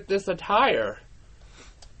 where'd you get this attire?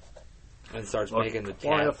 And starts making the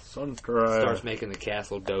starts making the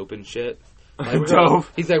castle dope and shit. Like, Dope.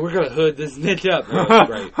 He's like, we're gonna hood this bitch up. Oh,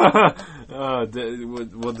 great.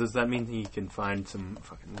 Well, does that mean he can find some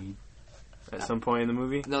fucking weed at some point in the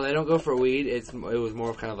movie? No, they don't go for weed. It was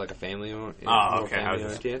more of kind of like a family. Okay. Family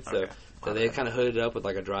oriented. So they kind of hooded it up with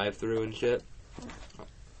like a drive-through and shit.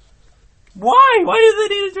 Why? Why do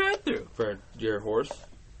they need a drive-through? For your horse.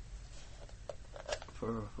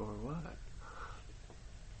 For what?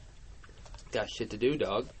 Got shit to do,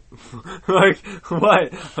 dog. Like,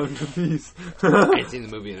 what? I'm confused. I ain't seen the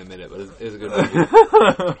movie in a minute, but it was a good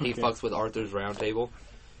movie. He fucks with Arthur's Round Table.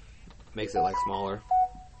 Makes it, like, smaller.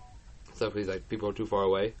 So if he's like, people are too far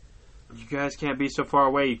away. You guys can't be so far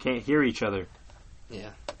away, you can't hear each other. Yeah.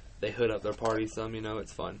 They hood up their party some,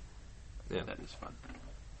 it's fun. Yeah. That is fun.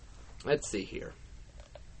 Let's see here.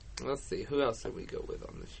 Let's see. Who else did we go with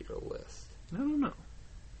on this year list? I don't know.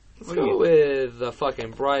 Let's go with the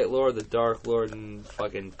fucking Bright Lord, the Dark Lord, and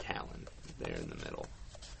fucking Talon. There in the middle.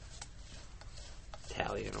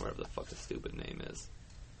 Talion, or whatever the fuck the stupid name is.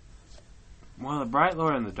 Well, the Bright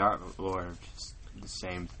Lord and the Dark Lord are just the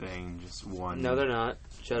same thing, just one. No, they're not.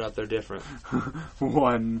 Shut up, they're different.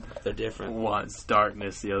 One. They're different. Wants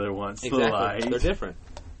darkness, the other wants Exactly. the light. They're different.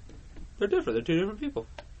 They're different. They're two different people.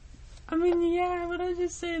 I mean, yeah, but I'm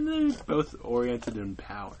just saying they're both oriented in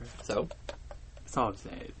power. So? That's all I'm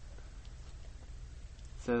saying.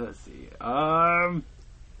 So let's see.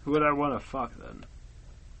 Who would I want to fuck then?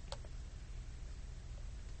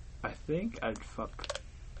 I think I'd fuck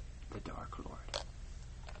the Dark Lord.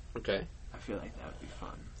 Okay. I feel like that would be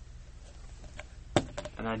fun.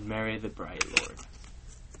 And I'd marry the Bright Lord.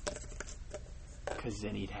 Because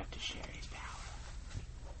then he'd have to share his power.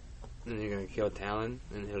 And you're gonna kill Talon,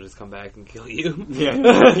 and he'll just come back and kill you.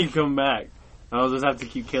 Yeah, he'd come back. I'll just have to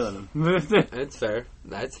keep killing him. That's fair.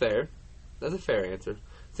 That's fair. That's a fair answer.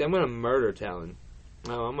 See, I'm gonna murder Talon.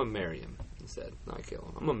 No, I'm gonna marry him instead, not kill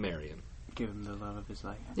him. I'm gonna marry him. Give him the love of his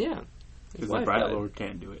life. Yeah. Because the Bright Lord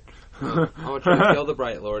can't do it. No, I'm gonna try to kill the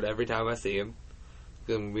Bright Lord every time I see him.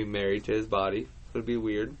 Because I'm gonna be married to his body. It'll be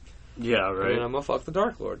weird. Yeah, right. And then I'm gonna fuck the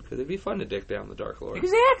Dark Lord, because it'd be fun to dick down the Dark Lord.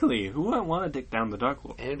 Exactly. Who wouldn't want to dick down the Dark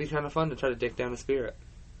Lord? And it'd be kind of fun to try to dick down a spirit.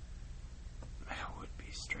 That would be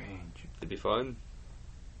strange. It'd be fun.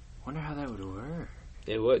 Wonder how that would work.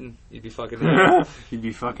 It wouldn't. You'd be fucking air. You'd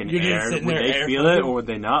be fucking You'd be air. sitting Would there they air feel it fucking. or would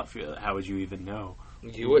they not feel it? How would you even know?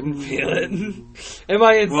 You wouldn't feel it. Am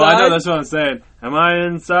I inside? Well, I know that's what I'm saying. Am I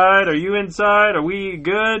inside? Are you inside? Are we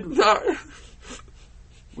good?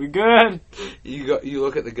 We good? You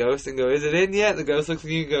look at the ghost and go, is it in yet? The ghost looks at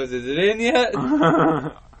you and goes, is it in yet?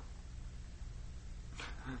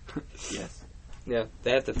 Yes. Yeah,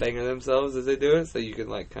 they have to finger themselves as they do it, so you can,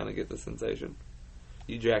 like, kind of get the sensation.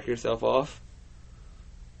 You jack yourself off.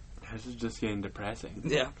 This is just getting depressing.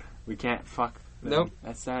 Yeah. We can't fuck them. Nope.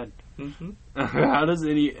 That's sad. Mm-hmm. How does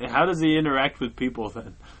he interact with people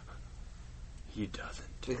then? He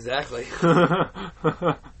doesn't. Exactly.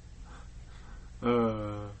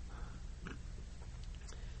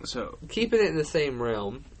 So Keeping it in the same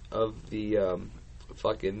realm of the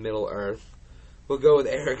fucking Middle Earth, we'll go with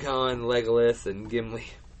Aragorn, Legolas, and Gimli.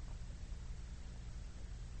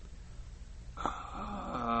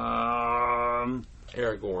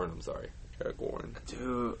 Aragorn, I'm sorry. Aragorn.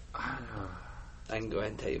 dude, I can go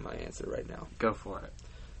ahead and tell you my answer right now. go for it.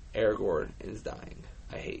 Aragorn is dying.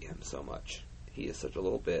 I hate him so much. He is such a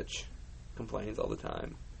little bitch. Complains all the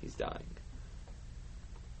time. He's dying.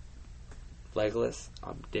 Legolas,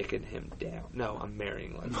 I'm dicking him down. No, I'm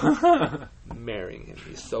marrying Legolas. I'm marrying him.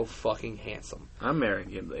 He's so fucking handsome. I'm marrying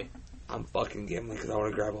Gimli. I'm fucking Gimli because I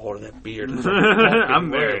want to grab a hold of that beard. I'm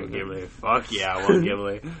marrying Gimli. Fuck yeah, I want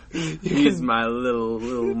Gimli. He's my little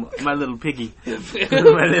piggy.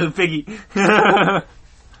 My little piggy.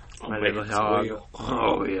 My little dog.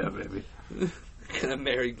 Oh yeah, baby. Gonna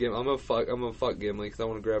marry Gimli. I'm gonna fuck Gimli because I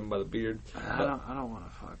want to grab him by the beard. I don't want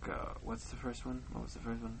to fuck. What's the first one? What was the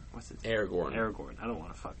first one? What's it? Aragorn. Aragorn. I don't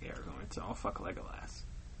want to fuck Aragorn, so I'll fuck Legolas.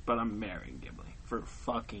 But I'm marrying Gimli for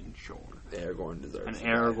fucking sure. Aragorn deserves. And to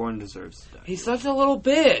Aragorn deserves to die. He's such a little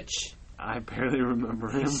bitch. I barely remember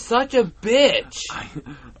him. He's such a bitch.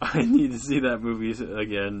 I need to see that movie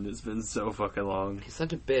again. It's been so fucking long. He's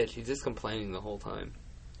such a bitch. He's just complaining the whole time.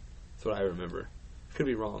 That's what I remember. Could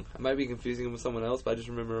be wrong. I might be confusing him with someone else, but I just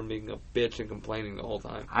remember him being a bitch and complaining the whole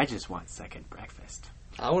time. I just want second breakfast.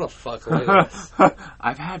 I want to fuck Legolas.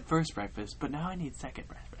 I've had first breakfast, but now I need second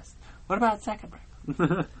breakfast. What about second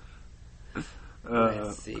breakfast?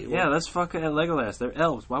 Let's see. Yeah, let's fuck Legolas. They're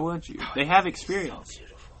elves. Why wouldn't you? They have experience. He's so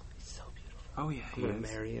beautiful. He's so beautiful. Oh yeah, I'm gonna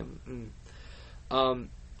marry him.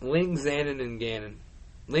 Link, Xanon, and Ganon.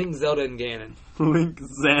 Link, Zelda, and Ganon. Link,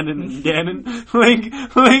 Xanon, and Ganon. Link,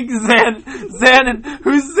 Xanon.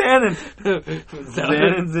 Who's Xanon?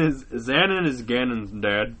 Xanon is Ganon's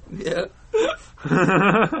dad. Yeah.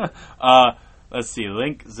 Let's see.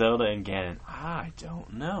 Link, Zelda, and Ganon. I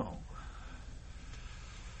don't know.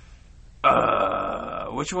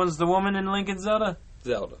 Which one's the woman in Link and Zelda?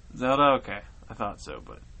 Zelda. Zelda? Okay. I thought so,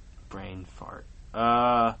 but brain fart.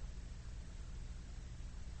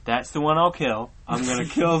 That's the one I'll kill. I'm gonna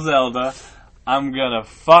kill Zelda. I'm gonna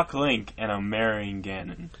fuck Link, and I'm marrying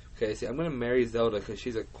Ganon. Okay, see, I'm gonna marry Zelda because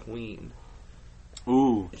she's a queen.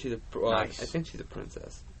 Ooh. She's a. Nice. I think she's a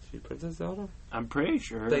princess. Is she Princess Zelda? I'm pretty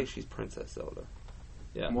sure. I think she's Princess Zelda.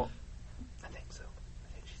 Yeah. Well, I think so.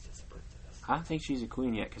 I think she's just a princess. I don't think she's a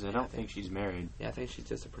queen yet because I don't think she's married. Yeah, I think she's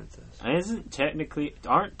just a princess. And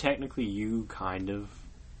aren't technically you kind of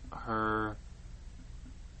her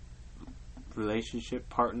relationship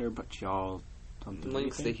partner, but y'all something.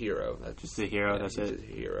 Link's the hero. That's just the hero. Yeah, that's he's it. just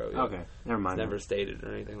a hero. Yeah. Okay, never mind. It's never stated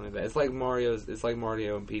or anything like that. It's like Mario's. It's like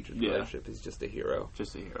Mario and Peach's relationship. He's just a hero.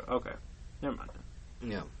 Just a hero. Okay, never mind.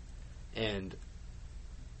 Yeah, and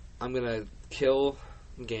I'm gonna kill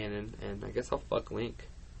Ganon, and I guess I'll fuck Link.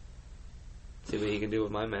 See what he can do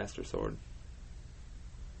with my Master Sword.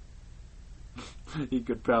 He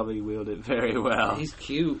could probably wield it very well. He's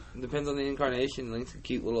cute. Depends on the incarnation. Link's a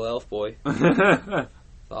cute little elf boy. So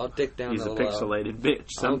I'll dick down He's that a little pixelated bitch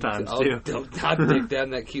sometimes too. I'll dick down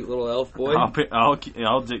that cute little elf boy. I'll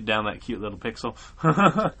dick down that cute little pixel.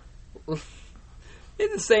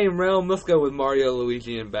 In the same realm, let's go with Mario,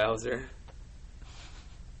 Luigi, and Bowser.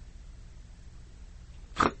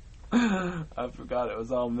 I forgot it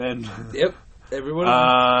was all men. Yep. Everyone.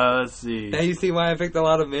 Let's see. Now you see why I picked a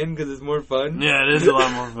lot of men, because it's more fun? Yeah, it is a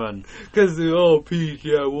lot more fun. Because, Peach,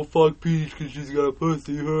 yeah, we'll fuck Peach because she's got a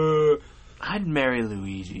pussy. I'd marry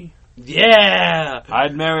Luigi. Yeah!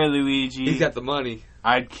 I'd marry Luigi. He's got the money.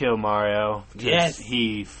 I'd kill Mario. Yes!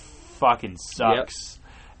 He fucking sucks. Yep.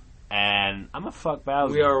 And I'm gonna fuck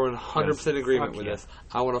Bowser. We are 100% agreement with this.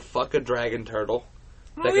 I want to fuck a dragon turtle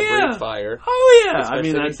that can breathe fire. Oh, yeah!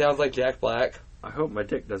 Especially if he sounds like Jack Black. I hope my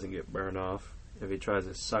dick doesn't get burned off if he tries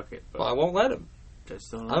to suck it. Well, I won't let him.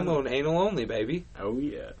 Just don't I'm going anal only, baby. Oh,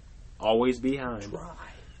 yeah. Always behind. Try.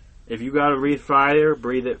 If you gotta breathe fire,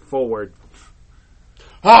 breathe it forward.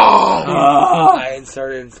 I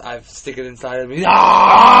stick it inside of me.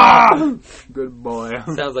 Ah! Good boy.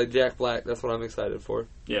 Sounds like Jack Black. That's what I'm excited for.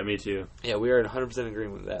 Yeah, me too. Yeah, we are 100%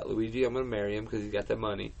 agreement with that. Luigi, I'm going to marry him because he's got that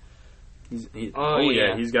money. He's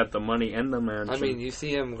got the money and the mansion. I mean, you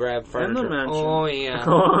see him grab furniture. And the mansion. Oh, yeah.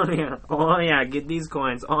 Oh, yeah. Oh, yeah. Get these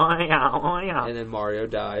coins. Oh, yeah. Oh, yeah. And then Mario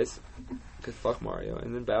dies. Because fuck Mario.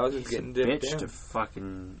 And then Bowser's getting dipped down. Bitch to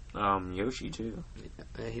fucking Yoshi, too.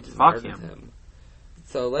 Yeah, he just fuck murdered him.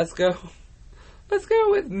 So let's go. Let's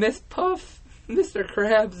go with Miss Puff, Mr.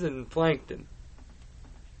 Krabs, and Plankton.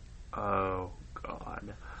 Oh,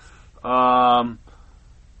 God. I'm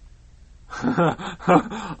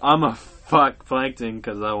a fuck Plankton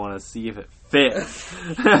because I want to see if it fits.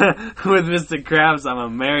 With Mr. Krabs, I'm gonna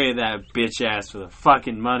marry that bitch ass for the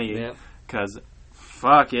fucking money. Because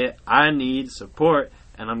fuck it, I need support,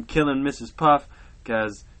 and I'm killing Mrs. Puff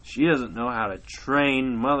because she doesn't know how to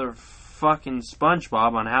train motherfucking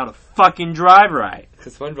SpongeBob on how to fucking drive right.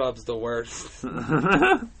 Because SpongeBob's the worst.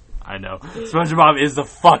 I know. SpongeBob is the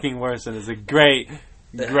fucking worst, and it's a great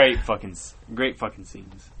fucking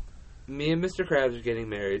scenes. Me and Mr. Krabs are getting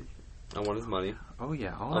married. I want his money. Oh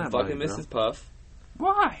yeah, I'm fucking Mrs. Puff.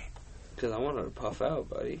 Why? Because I want her to puff out,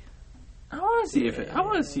 buddy. I want to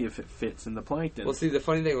see if it fits in the Plankton. Well, see, the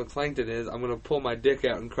funny thing with Plankton is I'm going to pull my dick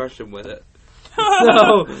out and crush him with it.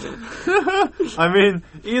 So, I mean,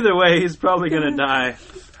 either way, he's probably going to die.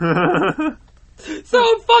 So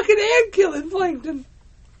I'm fucking and killing Plankton.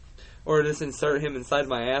 Or just insert him inside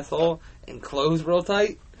my asshole and close real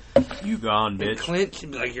tight. You gone, bitch. And clench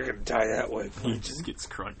and be like, you're going to die that way. He just gets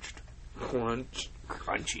crunched. Crunch.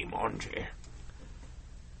 Crunchy munchy.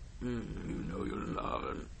 You know you're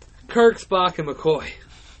loving. Kirk, Spock, and McCoy.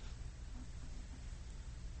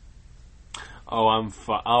 I'm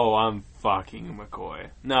fucking McCoy.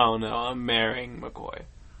 No, I'm marrying McCoy.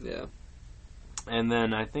 Yeah. And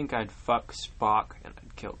then I think I'd fuck Spock and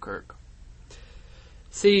I'd kill Kirk.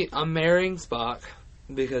 See, I'm marrying Spock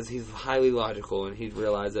because he's highly logical and he'd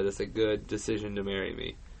realize that it's a good decision to marry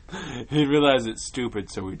me. He'd realize it's stupid,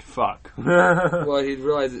 so he'd fuck. Well, he'd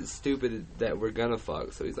realize it's stupid that we're gonna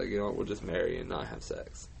fuck, so he's like, you know what, we'll just marry and not have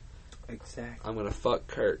sex. Exactly. I'm gonna fuck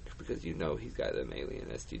Kirk because you know he's got them alien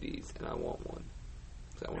STDs and I want one.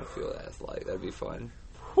 So I want to feel what that's like. That'd be fun.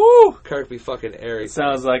 Woo! Kirk be fucking airy.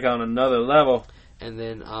 Sounds like on another level. And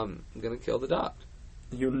then I'm gonna kill the doc.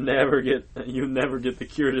 You never get the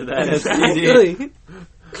cure to that STD. Exactly.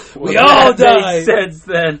 Well, We all that die. makes sense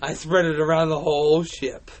then. I spread it around the whole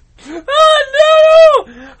ship. Oh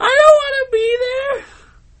no! I don't want to be there.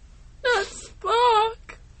 Not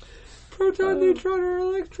Spock. Proton, neutron, or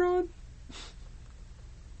electron.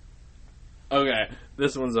 Okay,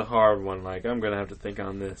 this one's a hard one. Like, I'm gonna have to think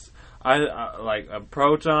on this. I like a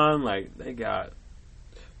proton. Like, they got.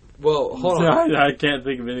 Well, hold on. I can't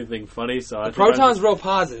think of anything funny, so The proton's real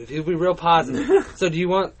positive. He'll be real positive. So do you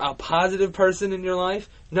want a positive person in your life?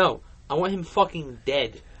 No. I want him fucking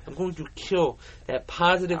dead. I'm going to kill that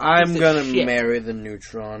positive I'm piece gonna of shit. marry the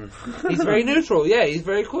neutron. He's very neutral. Yeah, he's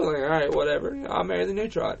very cool. Like, alright, whatever. I'll marry the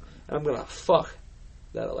neutron. And I'm gonna fuck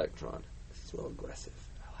that electron. He's real aggressive.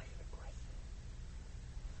 I like it aggressive.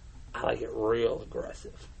 I like it real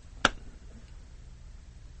aggressive.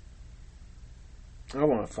 I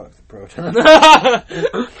want to fuck the proton.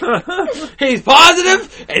 He's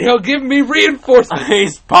positive, and he'll give me reinforcement.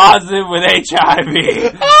 He's positive with HIV.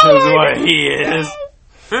 Is what he is.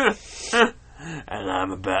 And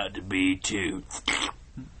I'm about to be too.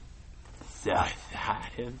 So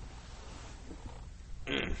excited.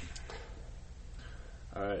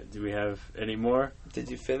 Alright, do we have any more? Did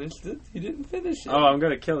you finish this? You didn't finish it. Oh, I'm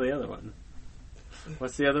gonna kill the other one.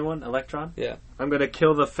 What's the other one? Electron? Yeah. I'm gonna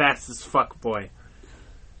kill the fastest fuck boy.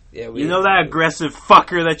 Yeah. You know that aggressive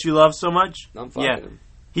fucker that you love so much? I'm fucking him.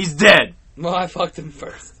 He's dead. Well, I fucked him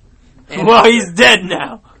first. And Well, he's dead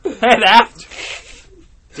now. And after.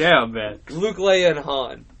 Damn, man. Luke, Leia, and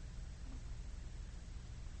Han.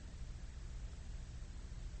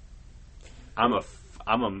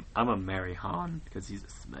 I'm a marry Han because he's a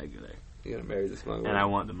smuggler, You're gonna marry this smuggler. and I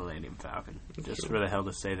want the Millennium Falcon just for the hell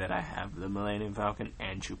to say that I have the Millennium Falcon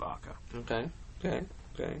and Chewbacca. Okay.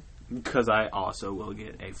 Because I also will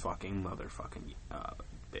get a fucking motherfucking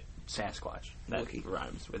Sasquatch that Wookiee.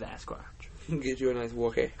 rhymes with Asquatch. Get you a nice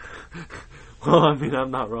Wookiee. Well, I mean,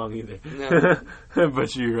 I'm not wrong either. No.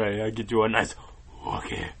 But you're right. I get you a nice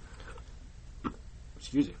Wookiee.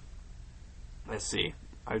 Excuse me. Let's see.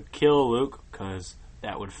 I'd kill Luke because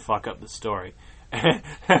that would fuck up the story, and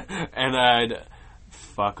I'd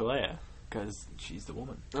fuck Leia because she's the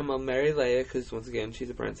woman. I'm gonna marry Leia because once again she's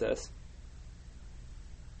a princess.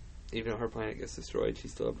 Even though her planet gets destroyed,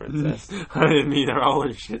 she's still a princess. I mean, all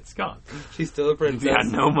her shit's gone. She's still a princess. Got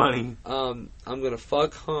no money. I'm gonna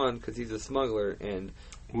fuck Han because he's a smuggler, and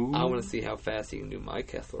Ooh. I want to see how fast he can do my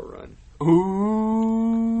Kessler run.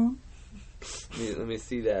 Ooh. Let me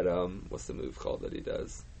see that. What's the move called that he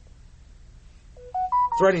does?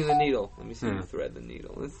 Threading the needle. Let me see you thread the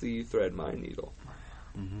needle. Let's see you thread my needle.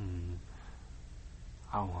 Mm-hmm.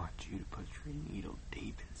 I want you to put your needle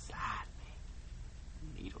deep inside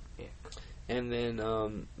me. Needle dick. And then,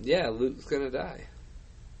 Luke's gonna die.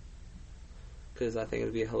 Because I think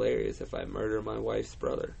it'd be hilarious if I murder my wife's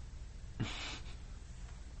brother.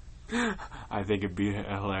 I think it'd be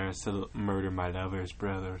hilarious to murder my lover's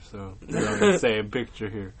brother, so I'm going to say a picture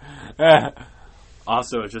here.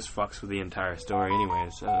 Also, it just fucks with the entire story anyway,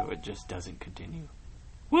 so it just doesn't continue.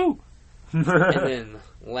 Woo! And then,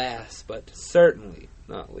 last but certainly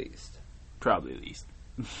not least, Probably least.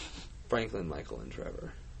 Franklin, Michael, and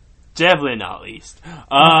Trevor. Definitely not least.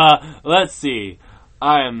 Let's see.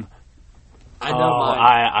 I know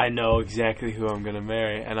mine. I know exactly who I'm going to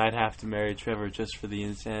marry, and I'd have to marry Trevor just for the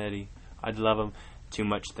insanity. I'd love him. Too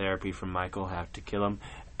much therapy from Michael, have to kill him.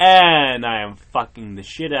 And I am fucking the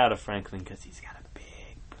shit out of Franklin because he's got a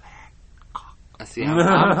big black cock. I see.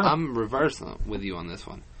 I'm reversing with you on this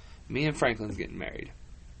one. Me and Franklin's getting married.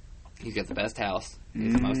 He's got the best house. He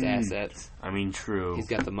has the most assets. I mean, true. He's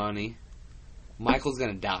got the money. Michael's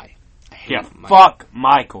gonna die. I hate Yeah, Michael. fuck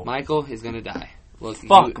Michael. Michael is gonna die. Look,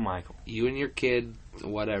 Fuck Michael. You and your kid,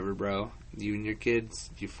 whatever, bro. You and your kids,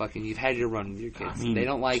 you've had your run with your kids. I mean, they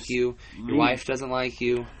don't like you. Your leave- wife doesn't like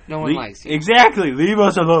you. No one likes you. Exactly. Leave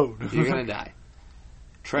us alone. You're gonna die.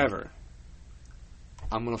 Trevor,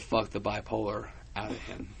 I'm gonna fuck the bipolar out of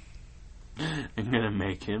him. I'm gonna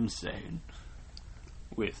make him sane.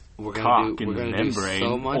 with We're cock gonna and do membrane.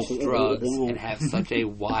 so much drugs and have such a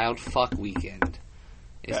wild fuck weekend.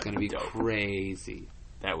 It's That'd gonna be be dope. crazy.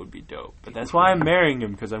 That would be dope. But that's why I'm marrying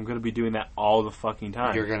him, because I'm going to be doing that all the fucking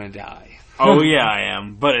time. You're gonna die. Oh, yeah, I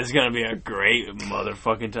am. But it's going to be a great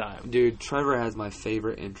motherfucking time. Dude, Trevor has my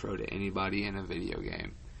favorite intro to anybody in a video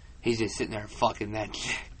game. He's just sitting there fucking that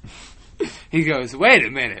shit. He goes, wait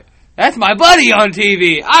a minute. That's my buddy on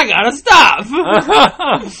TV. I gotta stop.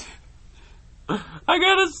 I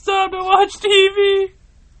gotta stop to watch TV.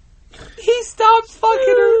 He stops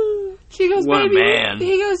fucking her. She goes, What a baby. man.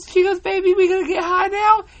 She goes, baby, we gonna get high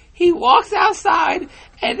now? He walks outside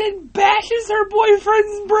and then bashes her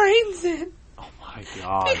boyfriend's brains in. Oh my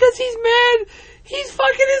god. Because he's mad. He's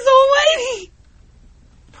fucking his old lady.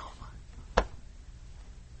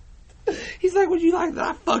 He's like, would you like that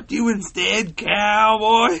I fucked you instead,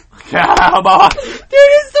 cowboy? Cowboy. Dude,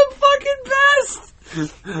 it's the fucking best.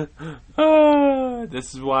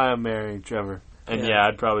 This is why I'm marrying Trevor. And yeah,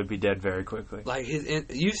 I'd probably be dead very quickly. Like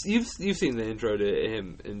you've seen the intro to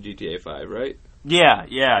him in GTA 5, right? Yeah.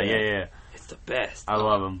 It's the best. I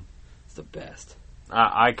love him. It's the best.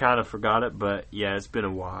 I kind of forgot it, but yeah, it's been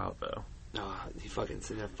a while though. He fucking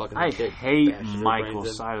sitting there fucking. I the chick, hate bashing her brains Michael's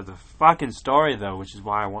in. side of the fucking story though, which is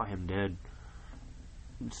why I want him dead.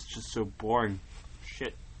 It's just so boring.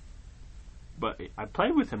 Shit. But I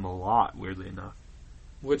played with him a lot, weirdly enough.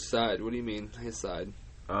 Which side? What do you mean? His side?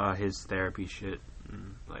 His therapy shit,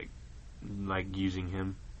 like using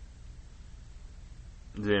him.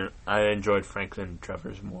 Then I enjoyed Franklin and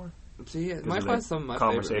Trevor's more. See, yeah, 'Cause Michael of has some of my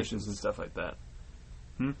conversations favorite and stuff like that.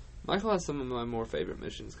 Michael has some of my more favorite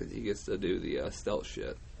missions because he gets to do the stealth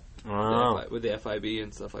shit Oh, with the FIB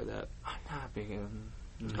and stuff like that. I'm not big.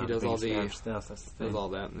 He does all the stuff. That's the thing. does all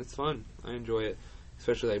that, and it's fun. I enjoy it,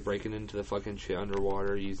 especially like breaking into the fucking shit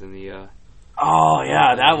underwater using the Oh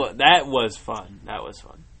yeah, that was fun. That was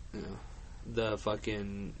fun.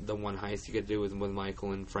 the one heist you get to do with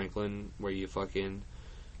Michael and Franklin where you fucking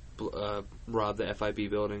rob the FIB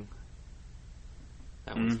building.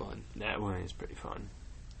 That one's fun. That one is pretty fun.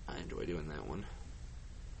 I enjoy doing that one.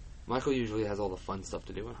 Michael usually has all the fun stuff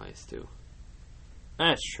to do in heists too.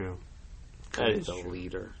 That's true. That He's is the true.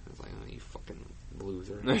 leader. It's like, oh, you fucking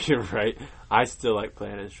loser. You're right. I still like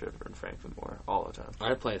playing as Trevor and Franklin more all the time.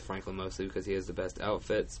 I play as Franklin mostly because he has the best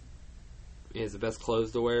outfits, he has the best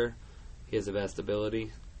clothes to wear, he has the best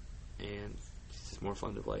ability, and he's just more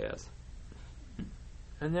fun to play as.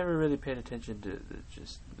 I never really paid attention to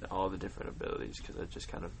just all the different abilities because I just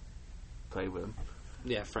kind of played with them.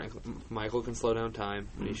 Yeah, Michael can slow down time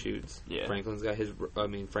when he shoots. Yeah.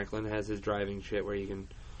 Franklin has his driving shit where you can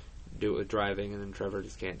do it with driving, and then Trevor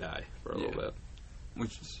just can't die for a little bit.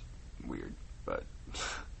 Which is weird, but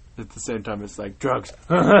at the same time, it's like drugs.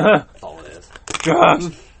 That's all it is.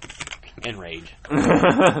 Drugs! And rage.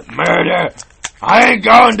 Murder! I ain't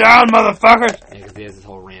going down, motherfuckers! Yeah, because he has his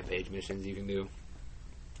whole rampage missions you can do.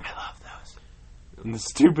 I love those. And the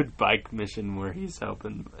stupid bike mission where he's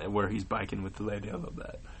biking with the lady, I love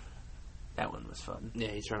that. That one was fun.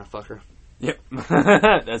 Yeah, he's trying to fuck her. Yep.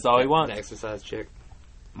 That's all he The wants. exercise chick.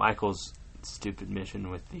 Michael's stupid mission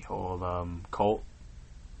with the whole cult.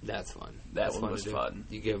 That's fun. That That's one fun was to do. fun.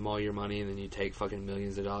 You give him all your money, and then you take fucking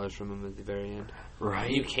millions of dollars from him at the very end. Right.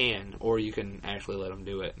 You can, or you can actually let him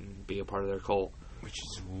do it and be a part of their cult. Which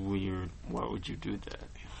is weird. Why would you do that?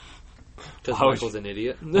 Because Why would Michael's an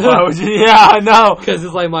idiot. Why would you? Yeah, I know. Because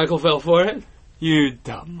it's like Michael fell for it. You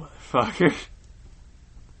dumb motherfucker.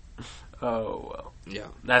 Oh, well. Yeah.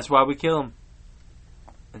 That's why we kill him.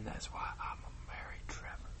 And that's why I'm a married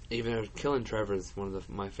Trevor. Even though killing Trevor is one of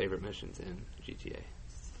my favorite missions in GTA.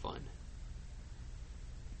 It's fun.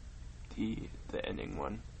 The ending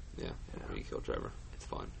one. Yeah. Where you kill Trevor. It's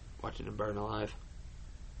fun. Watching him burn alive.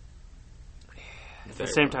 At the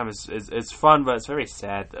same time, it's fun, but it's very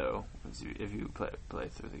sad, though, if you play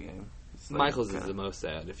through the game. It's like Michael's is the most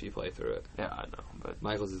sad if you play through it. Yeah, I know, but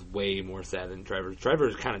Michael's is way more sad than Trevor's.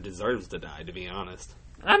 Trevor kind of deserves to die, to be honest.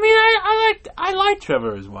 I mean, I like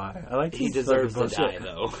Trevor is why. I like He his deserves to fucking die,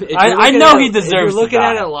 though. bullshit. I know he deserves If you're looking to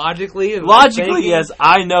die. at it logically, and Logically, thinking, yes,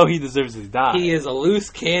 I know he deserves to die. he is a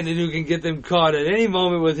loose cannon who can get them caught at any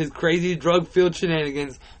moment with his crazy drug-filled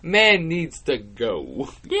shenanigans. Man needs to go.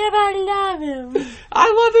 Yeah, but I love him.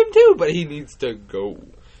 I love him too, but he needs to go.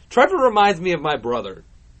 Trevor reminds me of my brother.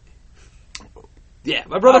 Yeah,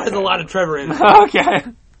 my brother has a lot of Trevor in him. Okay.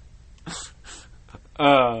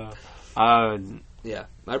 Yeah,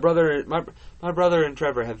 my brother and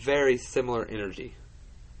Trevor have very similar energy.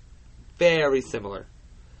 Very similar.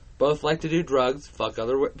 Both like to do drugs, fuck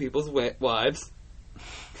other people's wives,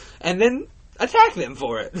 and then attack them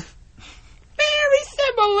for it. Very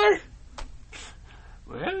similar.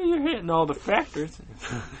 Well, you're hitting all the factors.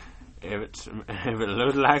 If it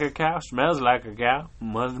looks like a cow, smells like a cow,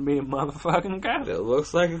 must be a motherfucking cow. If it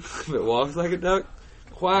looks like if it walks like a duck,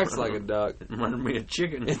 quacks like a duck, It must be a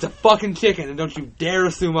chicken. it's a fucking chicken, and don't you dare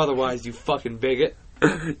assume otherwise, you fucking bigot.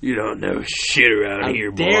 You don't know shit around How here,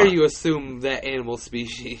 boy. dare you assume that animal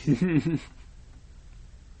species? If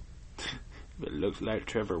it looks like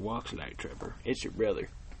Trevor, walks like Trevor. It's your brother.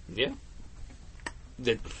 Yeah.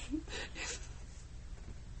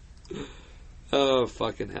 Oh,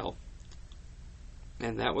 fucking hell.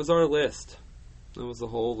 And that was our list. That was the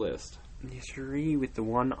whole list. Yes, sirree, with the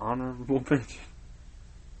one honorable mention.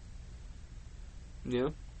 Yeah.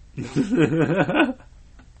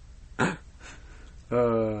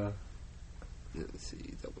 Let's see,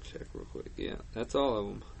 double check real quick. Yeah, that's all of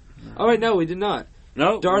them. Oh, wait, no, we did not.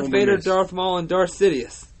 No, Darth Vader, Darth Maul, and Darth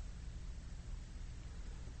Sidious.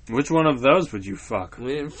 Which one of those would you fuck?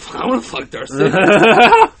 We didn't. I want to fuck Darth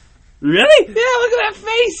Sidious. Really? Yeah, look at that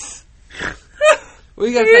face. Well,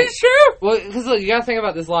 you gotta Are you think. sure? Well, because look, you gotta think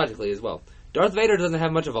about this logically as well. Darth Vader doesn't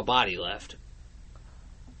have much of a body left.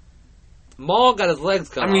 Maul got his legs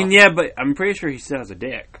cut off. yeah, but I'm pretty sure he still has a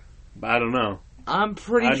dick. But I don't know. I'm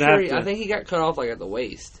pretty I'd sure. have to- I think he got cut off like at the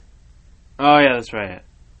waist. Oh yeah, that's right.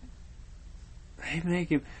 They make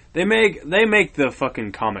him. They make the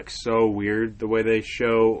fucking comics so weird. The way they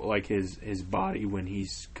show like his body when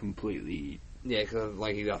he's completely. Yeah, because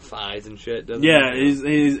like he got thighs and shit. Doesn't Yeah,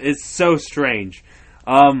 he? it's so strange.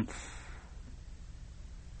 I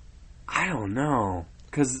don't know.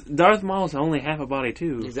 Because Darth Maul's only half a body,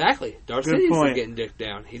 too. Exactly. Darth Good Sidious point. is getting dick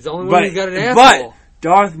down. He's the only one who's got an asshole. But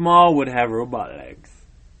Darth Maul would have robot legs.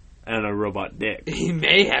 And a robot dick. He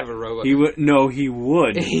may have a robot. He would. No, he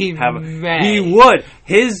would. He may. He would.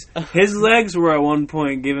 His legs were at one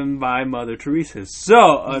point given by Mother Teresa.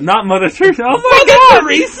 So, not Mother Teresa. Oh my God!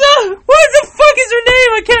 Teresa? What the fuck is her name?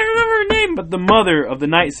 I can't remember her name. But the mother of the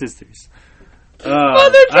Night Sisters.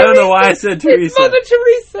 Mother Teresa. I don't know why I said Teresa. It's Mother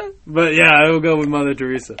Teresa. But yeah, I will go with Mother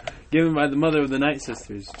Teresa. Given by the mother of the Night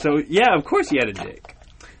Sisters. So yeah, of course he had a dick.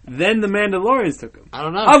 Then the Mandalorians took him. I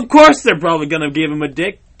don't know. Of course they're probably going to give him a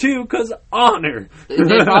dick too, because honor. They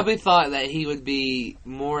probably thought that he would be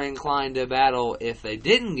more inclined to battle if they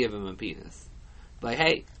didn't give him a penis. Like,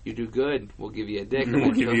 hey, you do good, we'll give you a dick.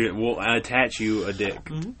 We'll attach you a dick.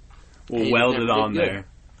 Mhm. We'll And weld he it never on did good. there.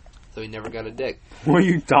 So he never got a dick. What are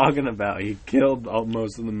you talking about? He killed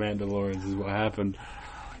most of the Mandalorians is what happened.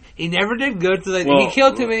 He never did good, so Well, he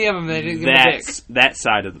killed too many of them and they didn't give him a dick. That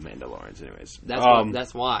side of the Mandalorians, anyways.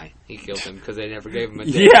 That's why he killed them, because they never gave him a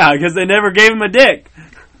dick. Yeah, because they never gave him a dick.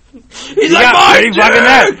 He's got like, pretty fucking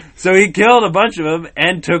mad. So he killed a bunch of them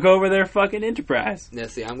and took over their fucking enterprise. Now,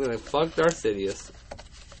 see, I'm going to fuck Darth Sidious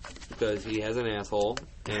because he has an asshole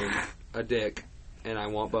and a dick, and I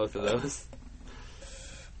want both of those.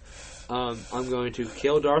 I'm going to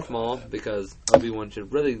kill Darth Maul because Obi-Wan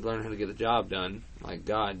should really learn how to get the job done. Like,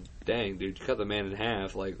 god dang, dude, you cut the man in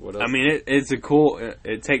half. Like, what else? I mean, it's a cool.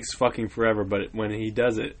 It takes fucking forever, but when he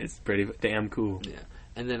does it, it's pretty damn cool. Yeah.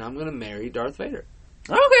 And then I'm going to marry Darth Vader.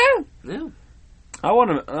 Okay. Yeah.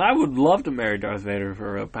 I would love to marry Darth Vader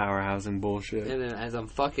for a powerhousing bullshit. And then as I'm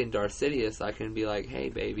fucking Darth Sidious, I can be like, hey,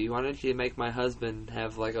 baby, why don't you make my husband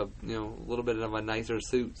have, like, a little bit of a nicer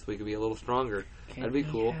suit so we can be a little stronger. That'd be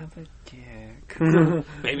cool. Have a dick.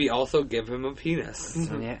 Maybe also give him a penis.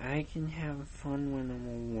 So that I can have fun when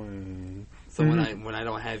I'm away. So when I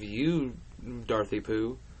don't have you, Dorothy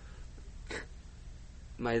Pooh,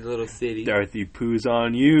 my little city. Dorothy poos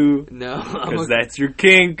on you. No, Because that's your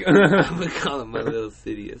kink. I'm gonna call him my little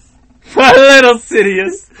Sidious. My little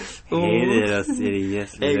Sidious. Ooh. Hey, little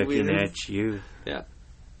Sidious, Hey, looking Weird. at you.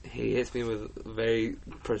 He hits me with very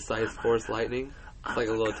precise force lightning. It's like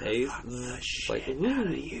a little taste. It's like, Out ooh.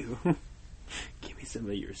 of you. Give me some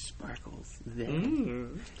of your sparkles.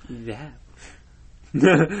 Mm. That.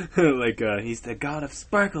 Like, he's the god of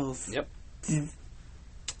sparkles. Yep.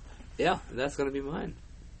 Yeah, that's gonna be mine.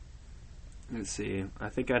 Let's see. I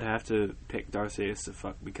think I'd have to pick Darth Sidious to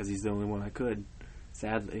fuck because he's the only one I could.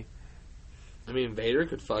 Sadly. I mean, Vader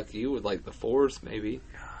could fuck you with like the Force, maybe.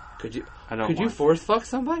 Could you? I don't Could you want Force fuck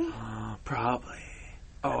somebody? Probably.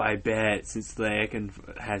 Oh, I bet since Leia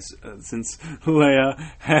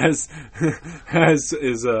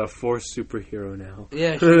is a Force superhero now.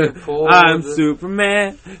 Yeah, she could pull. I'm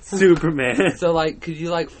Superman. Superman. So, like, could you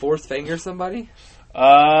like Force finger somebody? So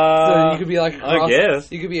So you could be like, across, I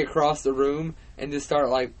guess. you could be across the room and just start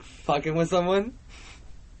like fucking with someone.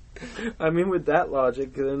 I mean, with that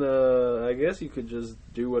logic, then I guess you could just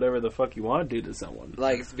do whatever the fuck you want to do to someone.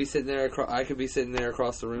 Like, be sitting there. I could be sitting there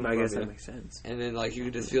across the room. I guess from that you, makes sense. and then like you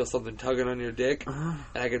could just feel something tugging on your dick, and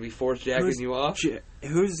I could be force jacking you off.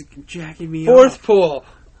 Who's jacking me Force off? pull.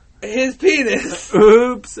 His penis.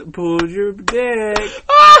 Oops, pulled your dick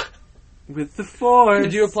with the force.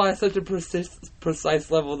 Did you apply such a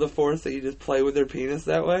precise level of the force that you just play with their penis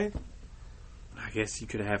that way? I guess you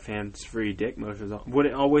could have hands-free dick motions. Would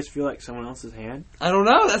it always feel like someone else's hand? I don't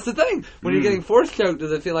know. That's the thing. When you're getting force choked,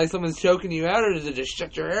 does it feel like someone's choking you out, or does it just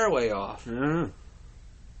shut your airway off? I don't know.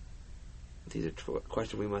 These are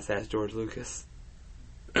questions we must ask George Lucas.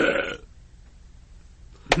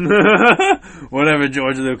 Whatever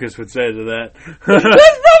George Lucas would say to that. That's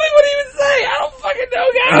probably what he would say. I don't fucking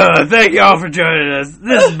know, guys. Thank y'all for joining us.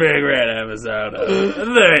 This is Big Red episode of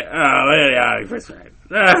Idiotic Perspective.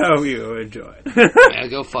 I hope you enjoyed. Yeah,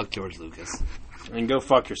 go fuck George Lucas. And go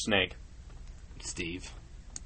fuck your snake. Steve.